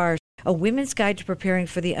 we are. A Women's Guide to Preparing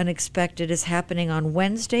for the Unexpected is happening on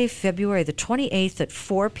Wednesday, February the 28th at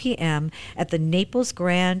 4 p.m. at the Naples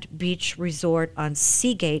Grand Beach Resort on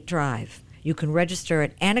Seagate Drive. You can register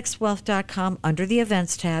at annexwealth.com under the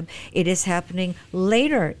events tab. It is happening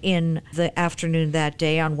later in the afternoon that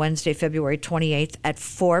day on Wednesday, February 28th at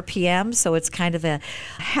 4 p.m. So it's kind of a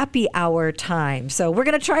happy hour time. So we're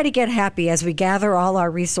going to try to get happy as we gather all our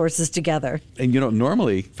resources together. And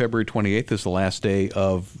normally February 28th is the last day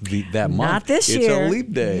of that month. Not this year. It's a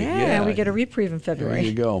leap day. Yeah, we get a reprieve in February. There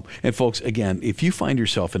you go. And folks, again, if you find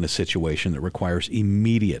yourself in a situation that requires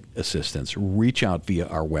immediate assistance, reach out via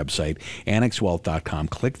our website, annexwealth.com.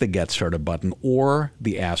 Click the Get Started button or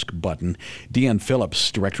the Ask button. Deanne Phillips,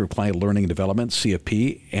 Director of Client Learning and Development,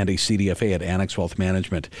 CFP, and a CDFA at Annex Wealth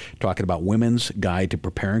Management, talking about Women's Guide to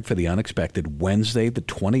Preparing for the Unexpected, Wednesday the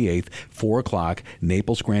 28th, 4 o'clock,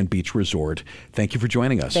 Naples Grand Beach Resort. Thank you for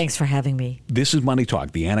joining us. Thanks for having me. This is Money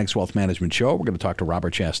Talk, the Annex Wealth Management Show. We're going to talk to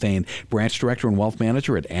Robert Chastain, Branch Director and Wealth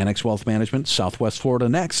Manager at Annex Wealth Management, Southwest Florida,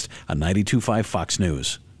 next on 92.5 Fox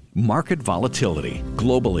News. Market volatility,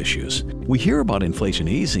 global issues. We hear about inflation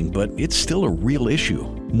easing, but it's still a real issue.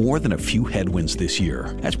 More than a few headwinds this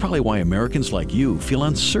year. That's probably why Americans like you feel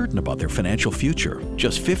uncertain about their financial future.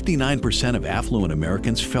 Just 59% of affluent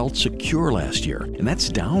Americans felt secure last year, and that's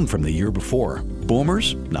down from the year before.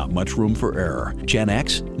 Boomers, not much room for error. Gen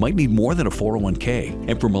X might need more than a 401k.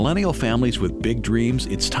 And for millennial families with big dreams,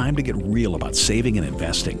 it's time to get real about saving and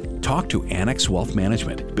investing. Talk to Annex Wealth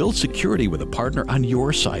Management. Build security with a partner on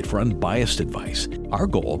your side for unbiased advice. Our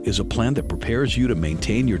goal is a plan that prepares you to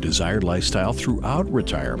maintain your desired lifestyle throughout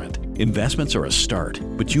retirement. Investments are a start,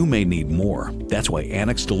 but you may need more. That's why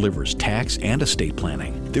Annex delivers tax and estate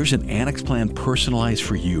planning. There's an Annex plan personalized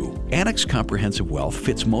for you. Annex Comprehensive Wealth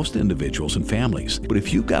fits most individuals and families, but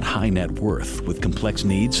if you've got high net worth with complex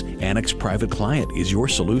needs, Annex Private Client is your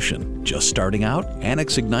solution. Just starting out?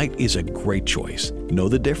 Annex Ignite is a great choice. Know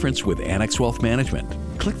the difference with Annex Wealth Management.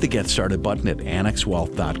 Click the Get Started button at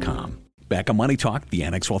annexwealth.com. Back on Money Talk, the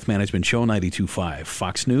Annex Wealth Management Show, 92.5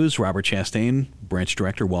 Fox News. Robert Chastain, Branch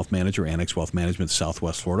Director, Wealth Manager, Annex Wealth Management,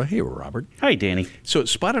 Southwest Florida. Hey, Robert. Hi, Danny. So,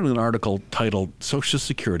 spotted an article titled Social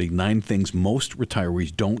Security, 9 Things Most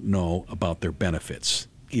Retirees Don't Know About Their Benefits.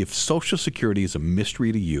 If Social Security is a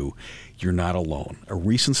mystery to you, you're not alone. A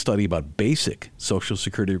recent study about basic Social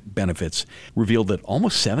Security benefits revealed that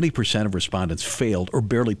almost 70% of respondents failed or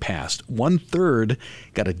barely passed. 1/3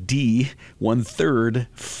 got a D, 1/3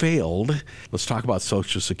 failed. Let's talk about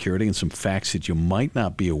Social Security and some facts that you might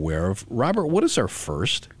not be aware of. Robert, what is our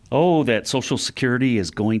first? Oh, that Social Security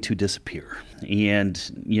is going to disappear. And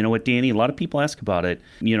you know what, Danny, a lot of people ask about it.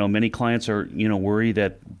 Many clients are, worried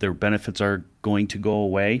that their benefits are going to go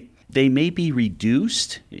away. They may be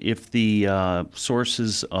reduced if the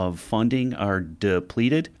sources of funding are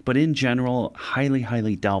depleted, but in general, highly,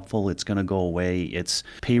 highly doubtful it's going to go away. It's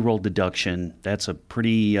payroll deduction. That's a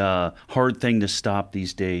pretty hard thing to stop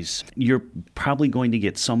these days. You're probably going to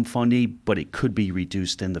get some funding, but it could be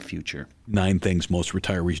reduced in the future. 9 things most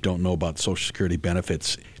retirees don't know about Social Security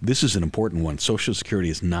benefits. This is an important one. Social Security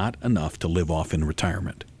is not enough to live off in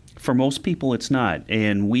retirement. For most people, it's not.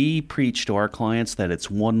 And we preach to our clients that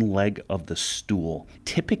it's one leg of the stool.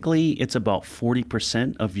 Typically, it's about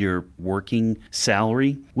 40% of your working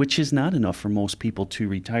salary, which is not enough for most people to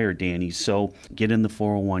retire, Danny. So get in the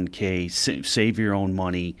 401k, save your own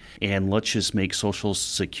money, and let's just make Social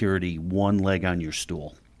Security one leg on your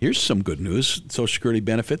stool. Here's some good news. Social Security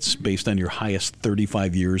benefits based on your highest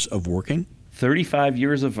 35 years of working. 35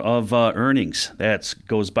 years of earnings, that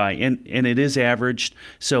goes by, and it is averaged.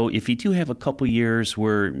 So if you do have a couple years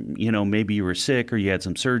where, maybe you were sick or you had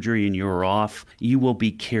some surgery and you were off, you will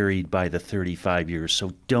be carried by the 35 years.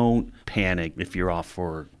 So don't panic if you're off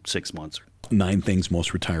for 6 months. 9 things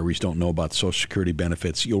most retirees don't know about Social Security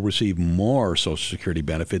benefits. You'll receive more Social Security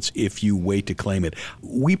benefits if you wait to claim it.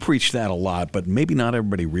 We preach that a lot, but maybe not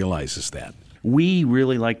everybody realizes that. We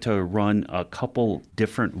really like to run a couple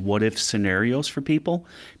different what-if scenarios for people,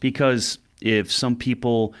 because if some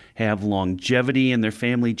people have longevity in their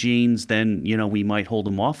family genes, then, we might hold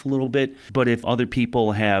them off a little bit. But if other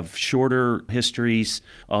people have shorter histories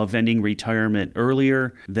of ending retirement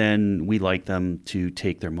earlier, then we like them to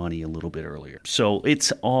take their money a little bit earlier. So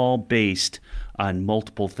it's all based on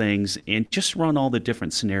multiple things, and just run all the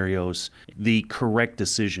different scenarios. The correct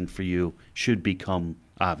decision for you should become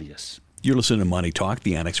obvious. You're listening to Money Talk,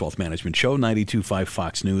 the Annex Wealth Management Show, 92.5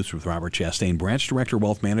 Fox News with Robert Chastain, Branch Director,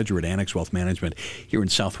 Wealth Manager at Annex Wealth Management here in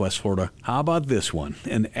Southwest Florida. How about this one?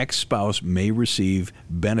 An ex-spouse may receive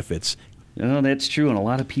benefits. Oh, that's true, and a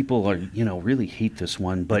lot of people are, really hate this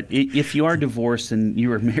one. But if you are divorced and you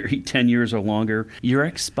were married 10 years or longer, your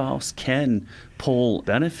ex-spouse can pull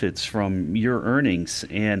benefits from your earnings.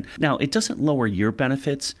 And now, it doesn't lower your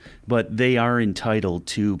benefits, but they are entitled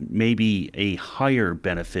to maybe a higher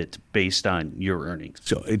benefit based on your earnings.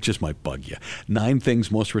 So it just might bug you. 9 things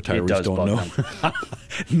most retirees don't know.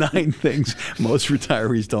 9 things most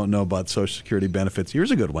retirees don't know about Social Security benefits. Here's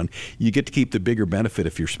a good one. You get to keep the bigger benefit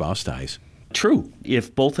if your spouse dies. True.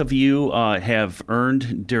 If both of you have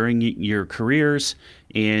earned during your careers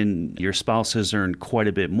and your spouse has earned quite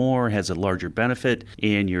a bit more, has a larger benefit,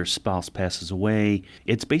 and your spouse passes away,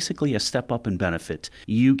 it's basically a step up in benefit.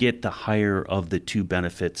 You get the higher of the 2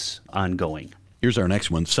 benefits ongoing. Here's our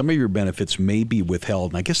next one. Some of your benefits may be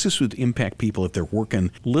withheld. And I guess this would impact people if they're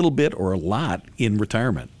working a little bit or a lot in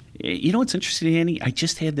retirement. You know what's interesting, Andy? I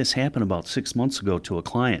just had this happen about 6 months ago to a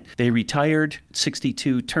client. They retired,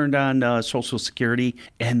 62, turned on Social Security,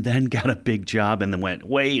 and then got a big job and then went,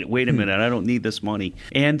 wait a minute, I don't need this money.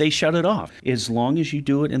 And they shut it off. As long as you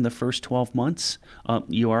do it in the first 12 months,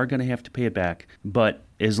 you are going to have to pay it back. But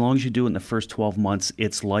as long as you do it in the first 12 months,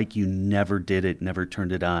 it's like you never did it, never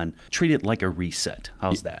turned it on. Treat it like a reset.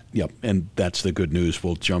 How's that? Yep, and that's the good news.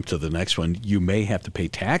 We'll jump to the next one. You may have to pay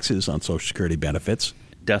taxes on Social Security benefits.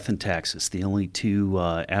 Death and taxes, the only 2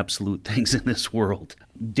 absolute things in this world.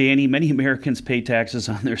 Danny, many Americans pay taxes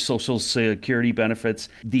on their Social Security benefits.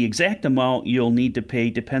 The exact amount you'll need to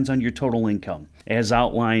pay depends on your total income, as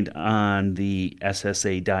outlined on the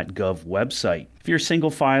SSA.gov website. If you're a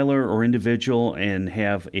single filer or individual and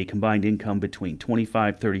have a combined income between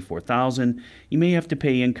 $25,000 to $34,000, you may have to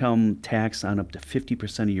pay income tax on up to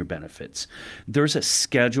 50% of your benefits. There's a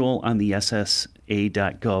schedule on the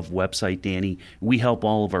SSA.gov website, Danny. We help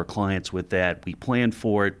all of our clients with that. We plan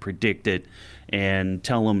for it, predict it, and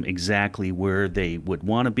tell them exactly where they would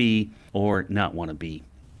want to be or not want to be.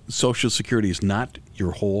 Social Security is not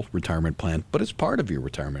your whole retirement plan, but it's part of your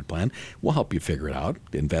retirement plan. We'll help you figure it out.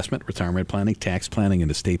 Investment, retirement planning, tax planning,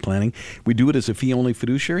 and estate planning. We do it as a fee-only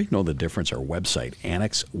fiduciary. Know the difference. Our website,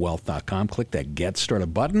 annexwealth.com. Click that Get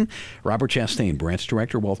Started button. Robert Chastain, Branch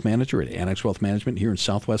Director, Wealth Manager at Annex Wealth Management here in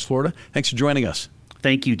Southwest Florida. Thanks for joining us.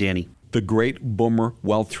 Thank you, Danny. The Great Boomer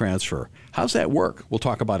Wealth Transfer. How's that work? We'll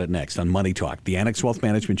talk about it next on Money Talk, the Annex Wealth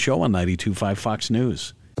Management Show on 92.5 Fox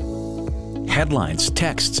News. Headlines,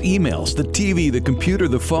 texts, emails, the TV, the computer,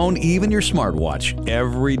 the phone, even your smartwatch,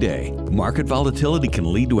 every day. Market volatility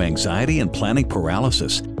can lead to anxiety and planning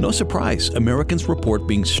paralysis. No surprise, Americans report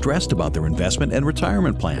being stressed about their investment and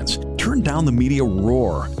retirement plans. Turn down the media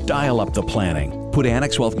roar. Dial up the planning. Put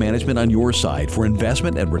Annex Wealth Management on your side for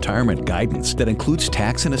investment and retirement guidance that includes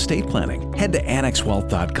tax and estate planning. Head to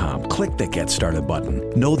annexwealth.com. Click the Get Started button.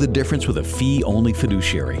 Know the difference with a fee-only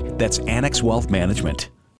fiduciary. That's Annex Wealth Management.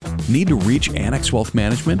 Need to reach Annex Wealth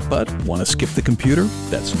Management but want to skip the computer?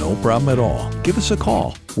 That's no problem at all. Give us a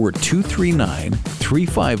call. We're at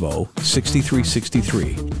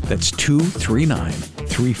 239-350-6363. That's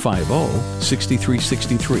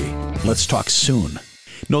 239-350-6363. Let's talk soon.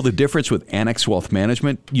 Know the difference with Annex Wealth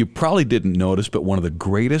Management? You probably didn't notice, but one of the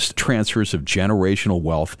greatest transfers of generational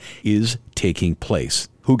wealth is taking place.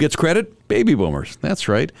 Who gets credit? Baby boomers. That's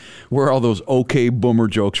right. Where are all those okay boomer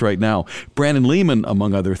jokes right now? Brandon Lehman,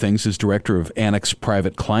 among other things, is director of Annex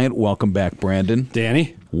Private Client. Welcome back, Brandon.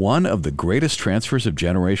 Danny. One of the greatest transfers of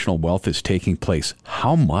generational wealth is taking place.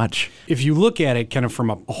 How much? If you look at it kind of from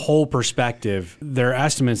a whole perspective, there are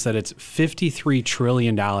estimates that it's $53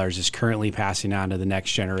 trillion is currently passing on to the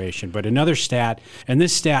next generation. But another stat, and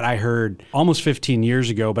this stat I heard almost 15 years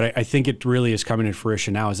ago, but I think it really is coming to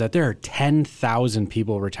fruition now, is that there are 10,000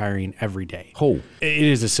 people retiring every day. Oh. It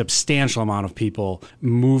is a substantial amount of people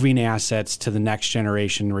moving assets to the next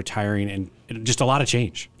generation, retiring, and just a lot of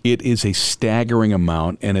change. It is a staggering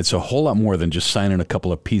amount, and it's a whole lot more than just signing a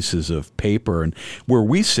couple of pieces of paper. And where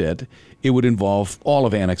we sit, it would involve all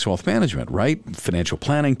of Annex Wealth Management, right? Financial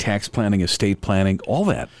planning, tax planning, estate planning, all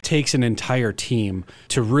that. It takes an entire team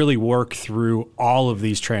to really work through all of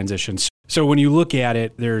these transitions. So when you look at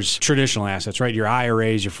it, there's traditional assets, right? Your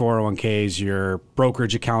IRAs, your 401ks, your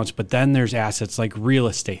brokerage accounts, but then there's assets like real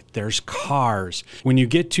estate, there's cars. When you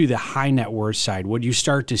get to the high net worth side, what you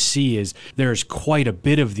start to see is there's quite a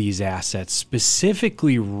bit of these assets.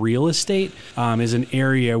 Specifically, real estate is an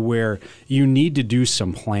area where you need to do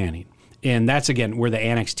some planning. And that's, again, where the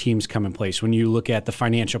Annex teams come in place. When you look at the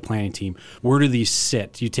financial planning team, where do these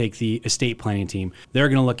sit? You take the estate planning team. They're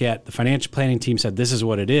going to look at the financial planning team said, this is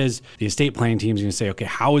what it is. The estate planning team is going to say, okay,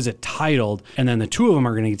 how is it titled? And then the two of them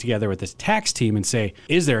are going to get together with this tax team and say,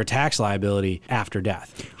 is there a tax liability after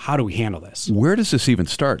death? How do we handle this? Where does this even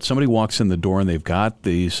start? Somebody walks in the door and they've got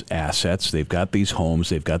these assets, they've got these homes,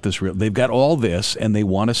 they've got this they've got all this, and they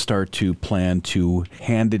want to start to plan to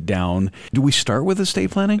hand it down. Do we start with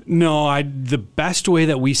estate planning? No, the best way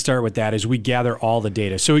that we start with that is we gather all the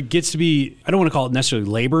data. So it gets to be, I don't want to call it necessarily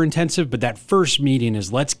labor intensive, but that first meeting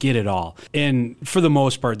is let's get it all. And for the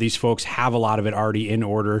most part, these folks have a lot of it already in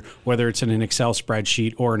order, whether it's in an Excel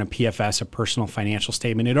spreadsheet or in a PFS, a personal financial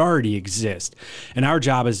statement, it already exists. And our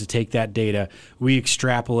job is to take that data, we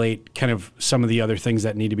extrapolate kind of some of the other things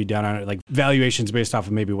that need to be done on it, like valuations based off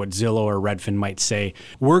of maybe what Zillow or Redfin might say.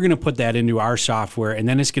 We're going to put that into our software, and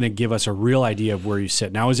then it's going to give us a real idea of where you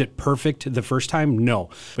sit. Now, is it perfect the first time? No.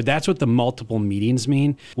 But that's what the multiple meetings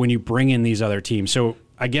mean when you bring in these other teams. So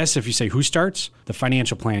I guess if you say who starts, the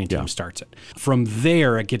financial planning team starts it. From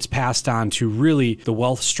there, it gets passed on to really the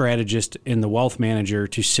wealth strategist and the wealth manager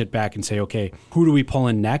to sit back and say, okay, who do we pull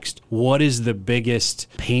in next? What is the biggest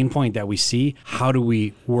pain point that we see? How do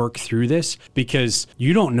we work through this? Because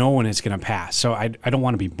you don't know when it's going to pass. So I don't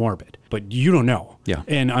want to be morbid, but you don't know. Yeah.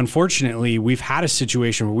 And unfortunately, we've had a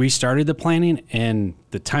situation where we started the planning and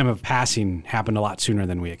the time of passing happened a lot sooner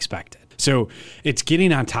than we expected. So it's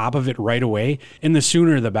getting on top of it right away, and the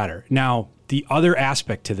sooner the better. Now, the other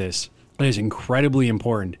aspect to this that is incredibly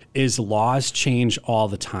important is laws change all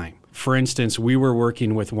the time. For instance, we were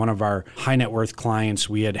working with one of our high net worth clients.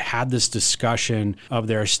 We had this discussion of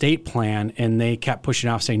their estate plan, and they kept pushing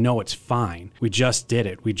off saying, no, it's fine. We just did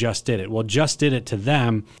it. We just did it. Well, just did it to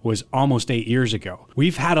them was almost 8 years ago.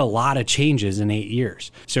 We've had a lot of changes in 8 years.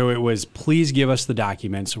 So it was, please give us the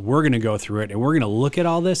documents. We're going to go through it, and we're going to look at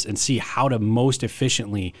all this and see how to most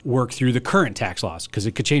efficiently work through the current tax laws, because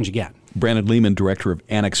it could change again. Brandon Lehman, director of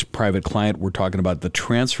Annex Private Client. We're talking about the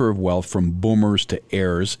transfer of wealth from boomers to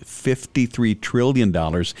heirs. $53 trillion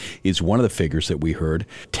is one of the figures that we heard.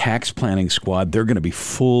 Tax planning squad, they're going to be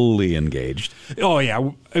fully engaged. Oh,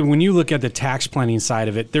 yeah. When you look at the tax planning side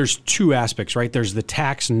of it, there's two aspects, right? There's the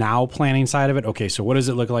tax now planning side of it. Okay, so what does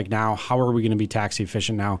it look like now? How are we going to be tax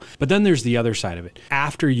efficient now? But then there's the other side of it.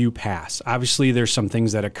 After you pass, obviously there's some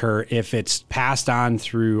things that occur if it's passed on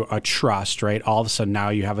through a trust, right? All of a sudden now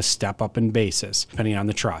you have a step step up in basis, depending on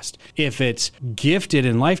the trust. If it's gifted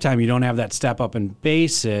in lifetime, you don't have that step up in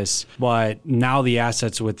basis, but now the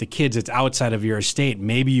assets with the kids, it's outside of your estate.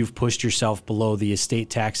 Maybe you've pushed yourself below the estate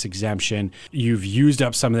tax exemption. You've used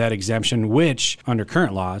up some of that exemption, which under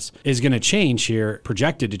current laws is going to change here,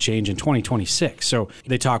 projected to change in 2026. So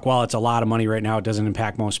they talk, well, it's a lot of money right now. It doesn't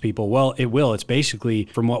impact most people. Well, it will. It's basically,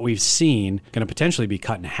 from what we've seen, going to potentially be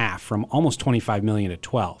cut in half from almost 25 million to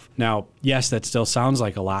 12. Now, yes, that still sounds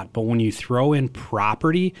like a lot, but when you throw in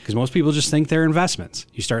property, because most people just think they're investments,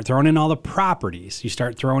 you start throwing in all the properties, you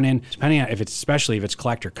start throwing in, depending on especially if it's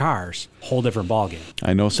collector cars, whole different ballgame.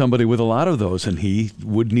 I know somebody with a lot of those, and he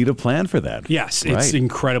would need a plan for that. Yes, it's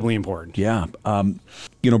incredibly important. Yeah.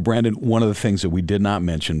 Brandon, one of the things that we did not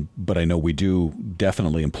mention, but I know we do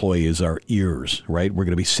definitely employ is our ears, right? We're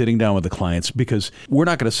going to be sitting down with the clients because we're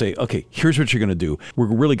not going to say, okay, here's what you're going to do. We're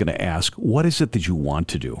really going to ask, what is it that you want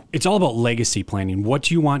to do? It's all about legacy planning. What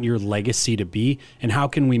do you want your legacy to be, and how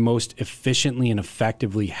can we most efficiently and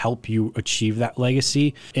effectively help you achieve that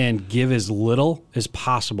legacy and give as little as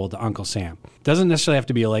possible to Uncle Sam? Doesn't necessarily have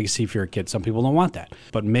to be a legacy for your kid. Some people don't want that.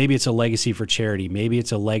 But maybe it's a legacy for charity. Maybe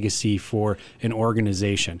it's a legacy for an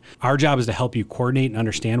organization. Our job is to help you coordinate and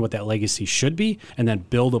understand what that legacy should be and then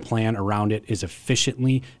build a plan around it as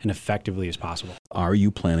efficiently and effectively as possible. Are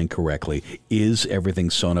you planning correctly? Is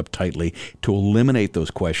everything sewn up tightly to eliminate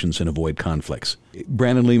those questions and avoid conflicts?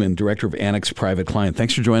 Brandon Lehman, Director of Annex Private Client.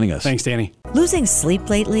 Thanks for joining us. Thanks, Danny. Losing sleep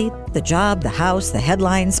lately? The job, the house, the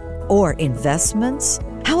headlines, or investments?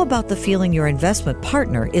 How about the feeling your investment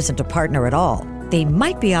partner isn't a partner at all? They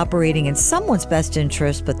might be operating in someone's best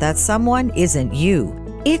interest, but that someone isn't you.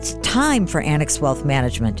 It's time for Annex Wealth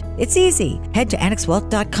Management. It's easy. Head to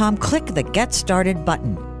annexwealth.com, click the Get Started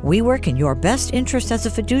button. We work in your best interest as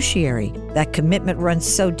a fiduciary. That commitment runs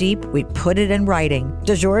so deep, we put it in writing.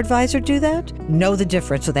 Does your advisor do that? Know the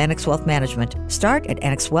difference with Annex Wealth Management. Start at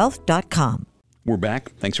annexwealth.com. We're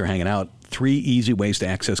back. Thanks for hanging out. 3 easy ways to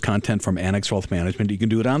access content from Annex Wealth Management. You can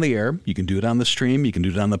do it on the air, you can do it on the stream, you can do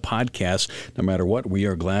it on the podcast. No matter what, we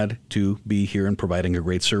are glad to be here and providing a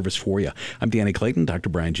great service for you. I'm Danny Clayton. Dr.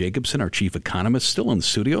 Brian Jacobsen, our chief economist, still in the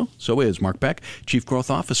studio. So is Mark Beck, chief growth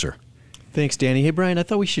officer. Thanks, Danny. Hey, Brian, I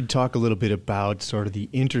thought we should talk a little bit about sort of the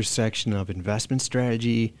intersection of investment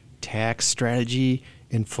strategy, tax strategy,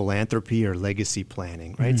 and philanthropy or legacy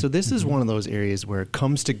planning, right? So this is one of those areas where it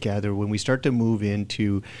comes together when we start to move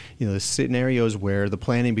into, the scenarios where the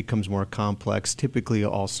planning becomes more complex, typically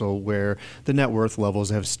also where the net worth levels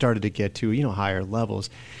have started to get to, higher levels.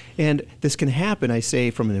 And this can happen, I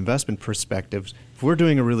say, from an investment perspective. If we're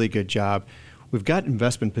doing a really good job, we've got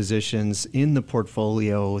investment positions in the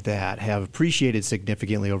portfolio that have appreciated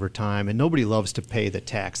significantly over time, and nobody loves to pay the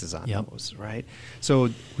taxes on those, right? So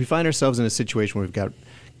we find ourselves in a situation where we've got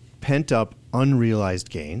pent-up, unrealized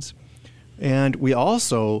gains, and we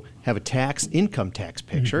also have a income tax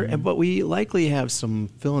picture, but we likely have some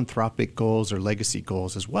philanthropic goals or legacy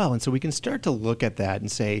goals as well. And so we can start to look at that and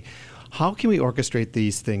say, how can we orchestrate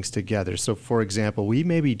these things together? So, for example, we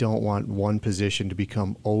maybe don't want one position to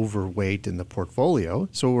become overweight in the portfolio,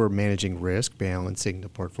 so we're managing risk, balancing the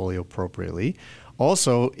portfolio appropriately.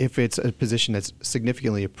 Also, if it's a position that's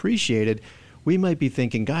significantly appreciated, we might be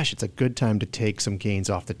thinking, gosh, it's a good time to take some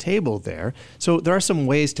gains off the table there. So there are some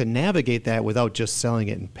ways to navigate that without just selling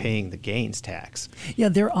it and paying the gains tax. Yeah,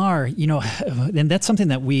 there are, and that's something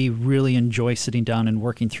that we really enjoy sitting down and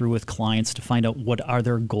working through with clients to find out what are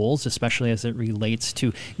their goals, especially as it relates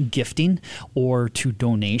to gifting or to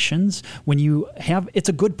donations. When you have, it's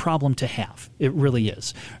a good problem to have. It really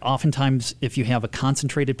is. Oftentimes, if you have a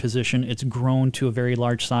concentrated position, it's grown to a very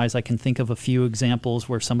large size. I can think of a few examples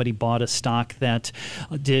where somebody bought a stock that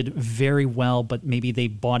did very well, but maybe they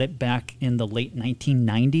bought it back in the late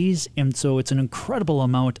 1990s. And so it's an incredible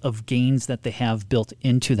amount of gains that they have built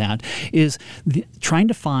into that, is trying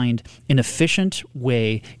to find an efficient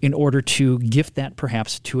way in order to gift that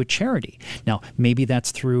perhaps to a charity. Now, maybe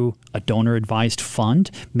that's through a donor-advised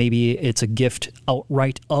fund. Maybe it's a gift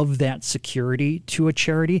outright of that security to a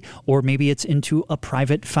charity, or maybe it's into a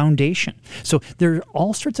private foundation. So there are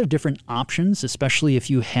all sorts of different options, especially if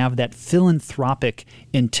you have that philanthropic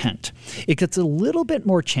intent. It gets a little bit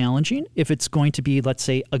more challenging if it's going to be, let's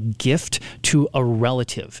say, a gift to a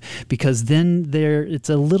relative, because then it's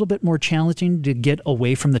a little bit more challenging to get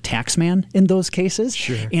away from the tax man in those cases.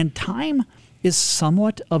 Sure. And time is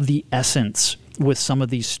somewhat of the essence with some of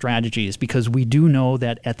these strategies, because we do know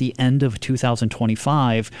that at the end of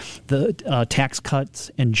 2025, the Tax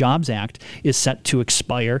Cuts and Jobs Act is set to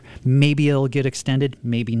expire. Maybe it'll get extended,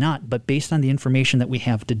 maybe not. But based on the information that we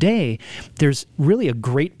have today, there's really a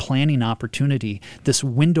great planning opportunity, this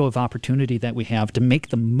window of opportunity that we have to make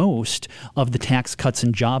the most of the Tax Cuts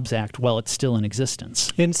and Jobs Act while it's still in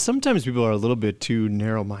existence. And sometimes people are a little bit too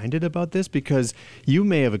narrow-minded about this, because you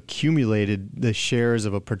may have accumulated the shares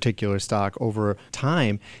of a particular stock over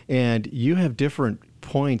time, and you have different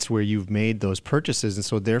points where you've made those purchases, and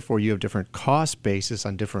so therefore you have different cost basis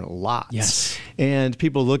on different lots. Yes. And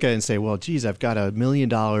people look at it and say, well, geez, I've got $1 million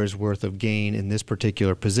worth of gain in this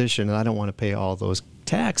particular position, and I don't want to pay all those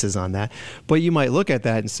taxes on that. But you might look at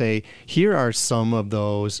that and say, here are some of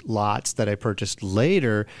those lots that I purchased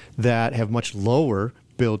later that have much lower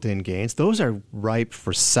built-in gains. Those are ripe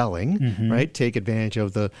for selling, right? Take advantage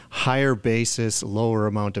of the higher basis, lower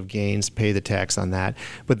amount of gains, pay the tax on that.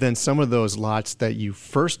 But then some of those lots that you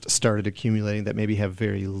first started accumulating that maybe have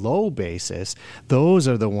very low basis, those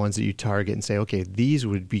are the ones that you target and say, okay, these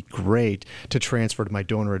would be great to transfer to my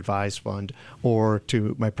donor advised fund or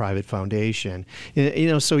to my private foundation.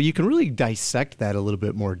 So you can really dissect that a little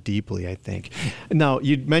bit more deeply, I think. Now,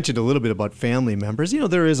 you mentioned a little bit about family members.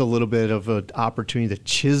 There is a little bit of an opportunity to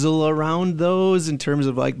chisel around those in terms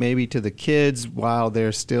of like maybe to the kids while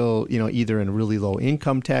they're still, either in a really low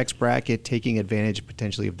income tax bracket, taking advantage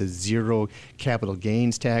potentially of the zero capital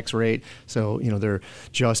gains tax rate. So, they're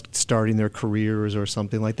just starting their careers or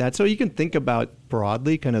something like that. So you can think about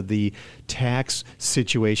broadly kind of the tax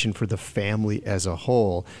situation for the family as a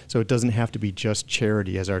whole. So it doesn't have to be just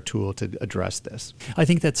charity as our tool to address this. I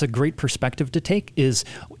think that's a great perspective to take, is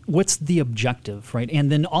what's the objective, right?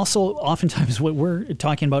 And then also oftentimes what we're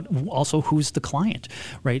talking about, also who's the client,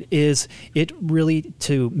 right? Is it really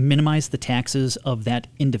to minimize the taxes of that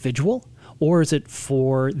individual, or is it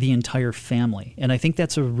for the entire family? And I think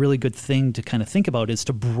that's a really good thing to kind of think about, is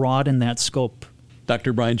to broaden that scope.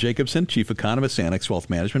 Dr. Brian Jacobsen, Chief Economist, Annex Wealth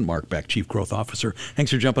Management, Mark Beck, Chief Growth Officer.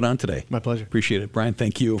 Thanks for jumping on today. My pleasure. Appreciate it. Brian,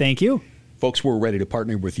 thank you. Thank you. Folks, we're ready to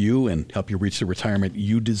partner with you and help you reach the retirement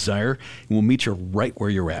you desire. And we'll meet you right where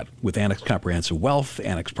you're at with Annex Comprehensive Wealth,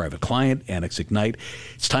 Annex Private Client, Annex Ignite.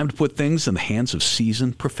 It's time to put things in the hands of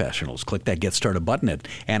seasoned professionals. Click that Get Started button at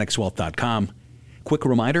annexwealth.com. Quick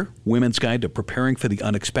reminder, Women's Guide to Preparing for the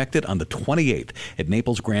Unexpected on the 28th at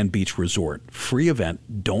Naples Grand Beach Resort. Free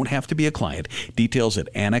event. Don't have to be a client. Details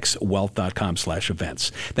at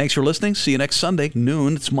annexwealth.com/events. Thanks for listening. See you next Sunday,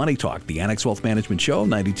 noon. It's Money Talk, the Annex Wealth Management Show,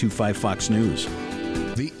 92.5 Fox News.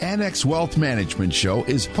 The Annex Wealth Management Show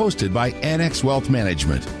is hosted by Annex Wealth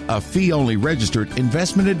Management, a fee-only registered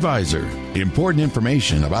investment advisor. Important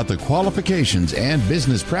information about the qualifications and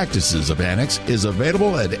business practices of Annex is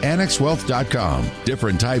available at annexwealth.com.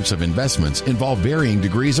 Different types of investments involve varying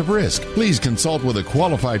degrees of risk. Please consult with a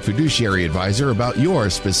qualified fiduciary advisor about your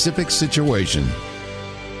specific situation.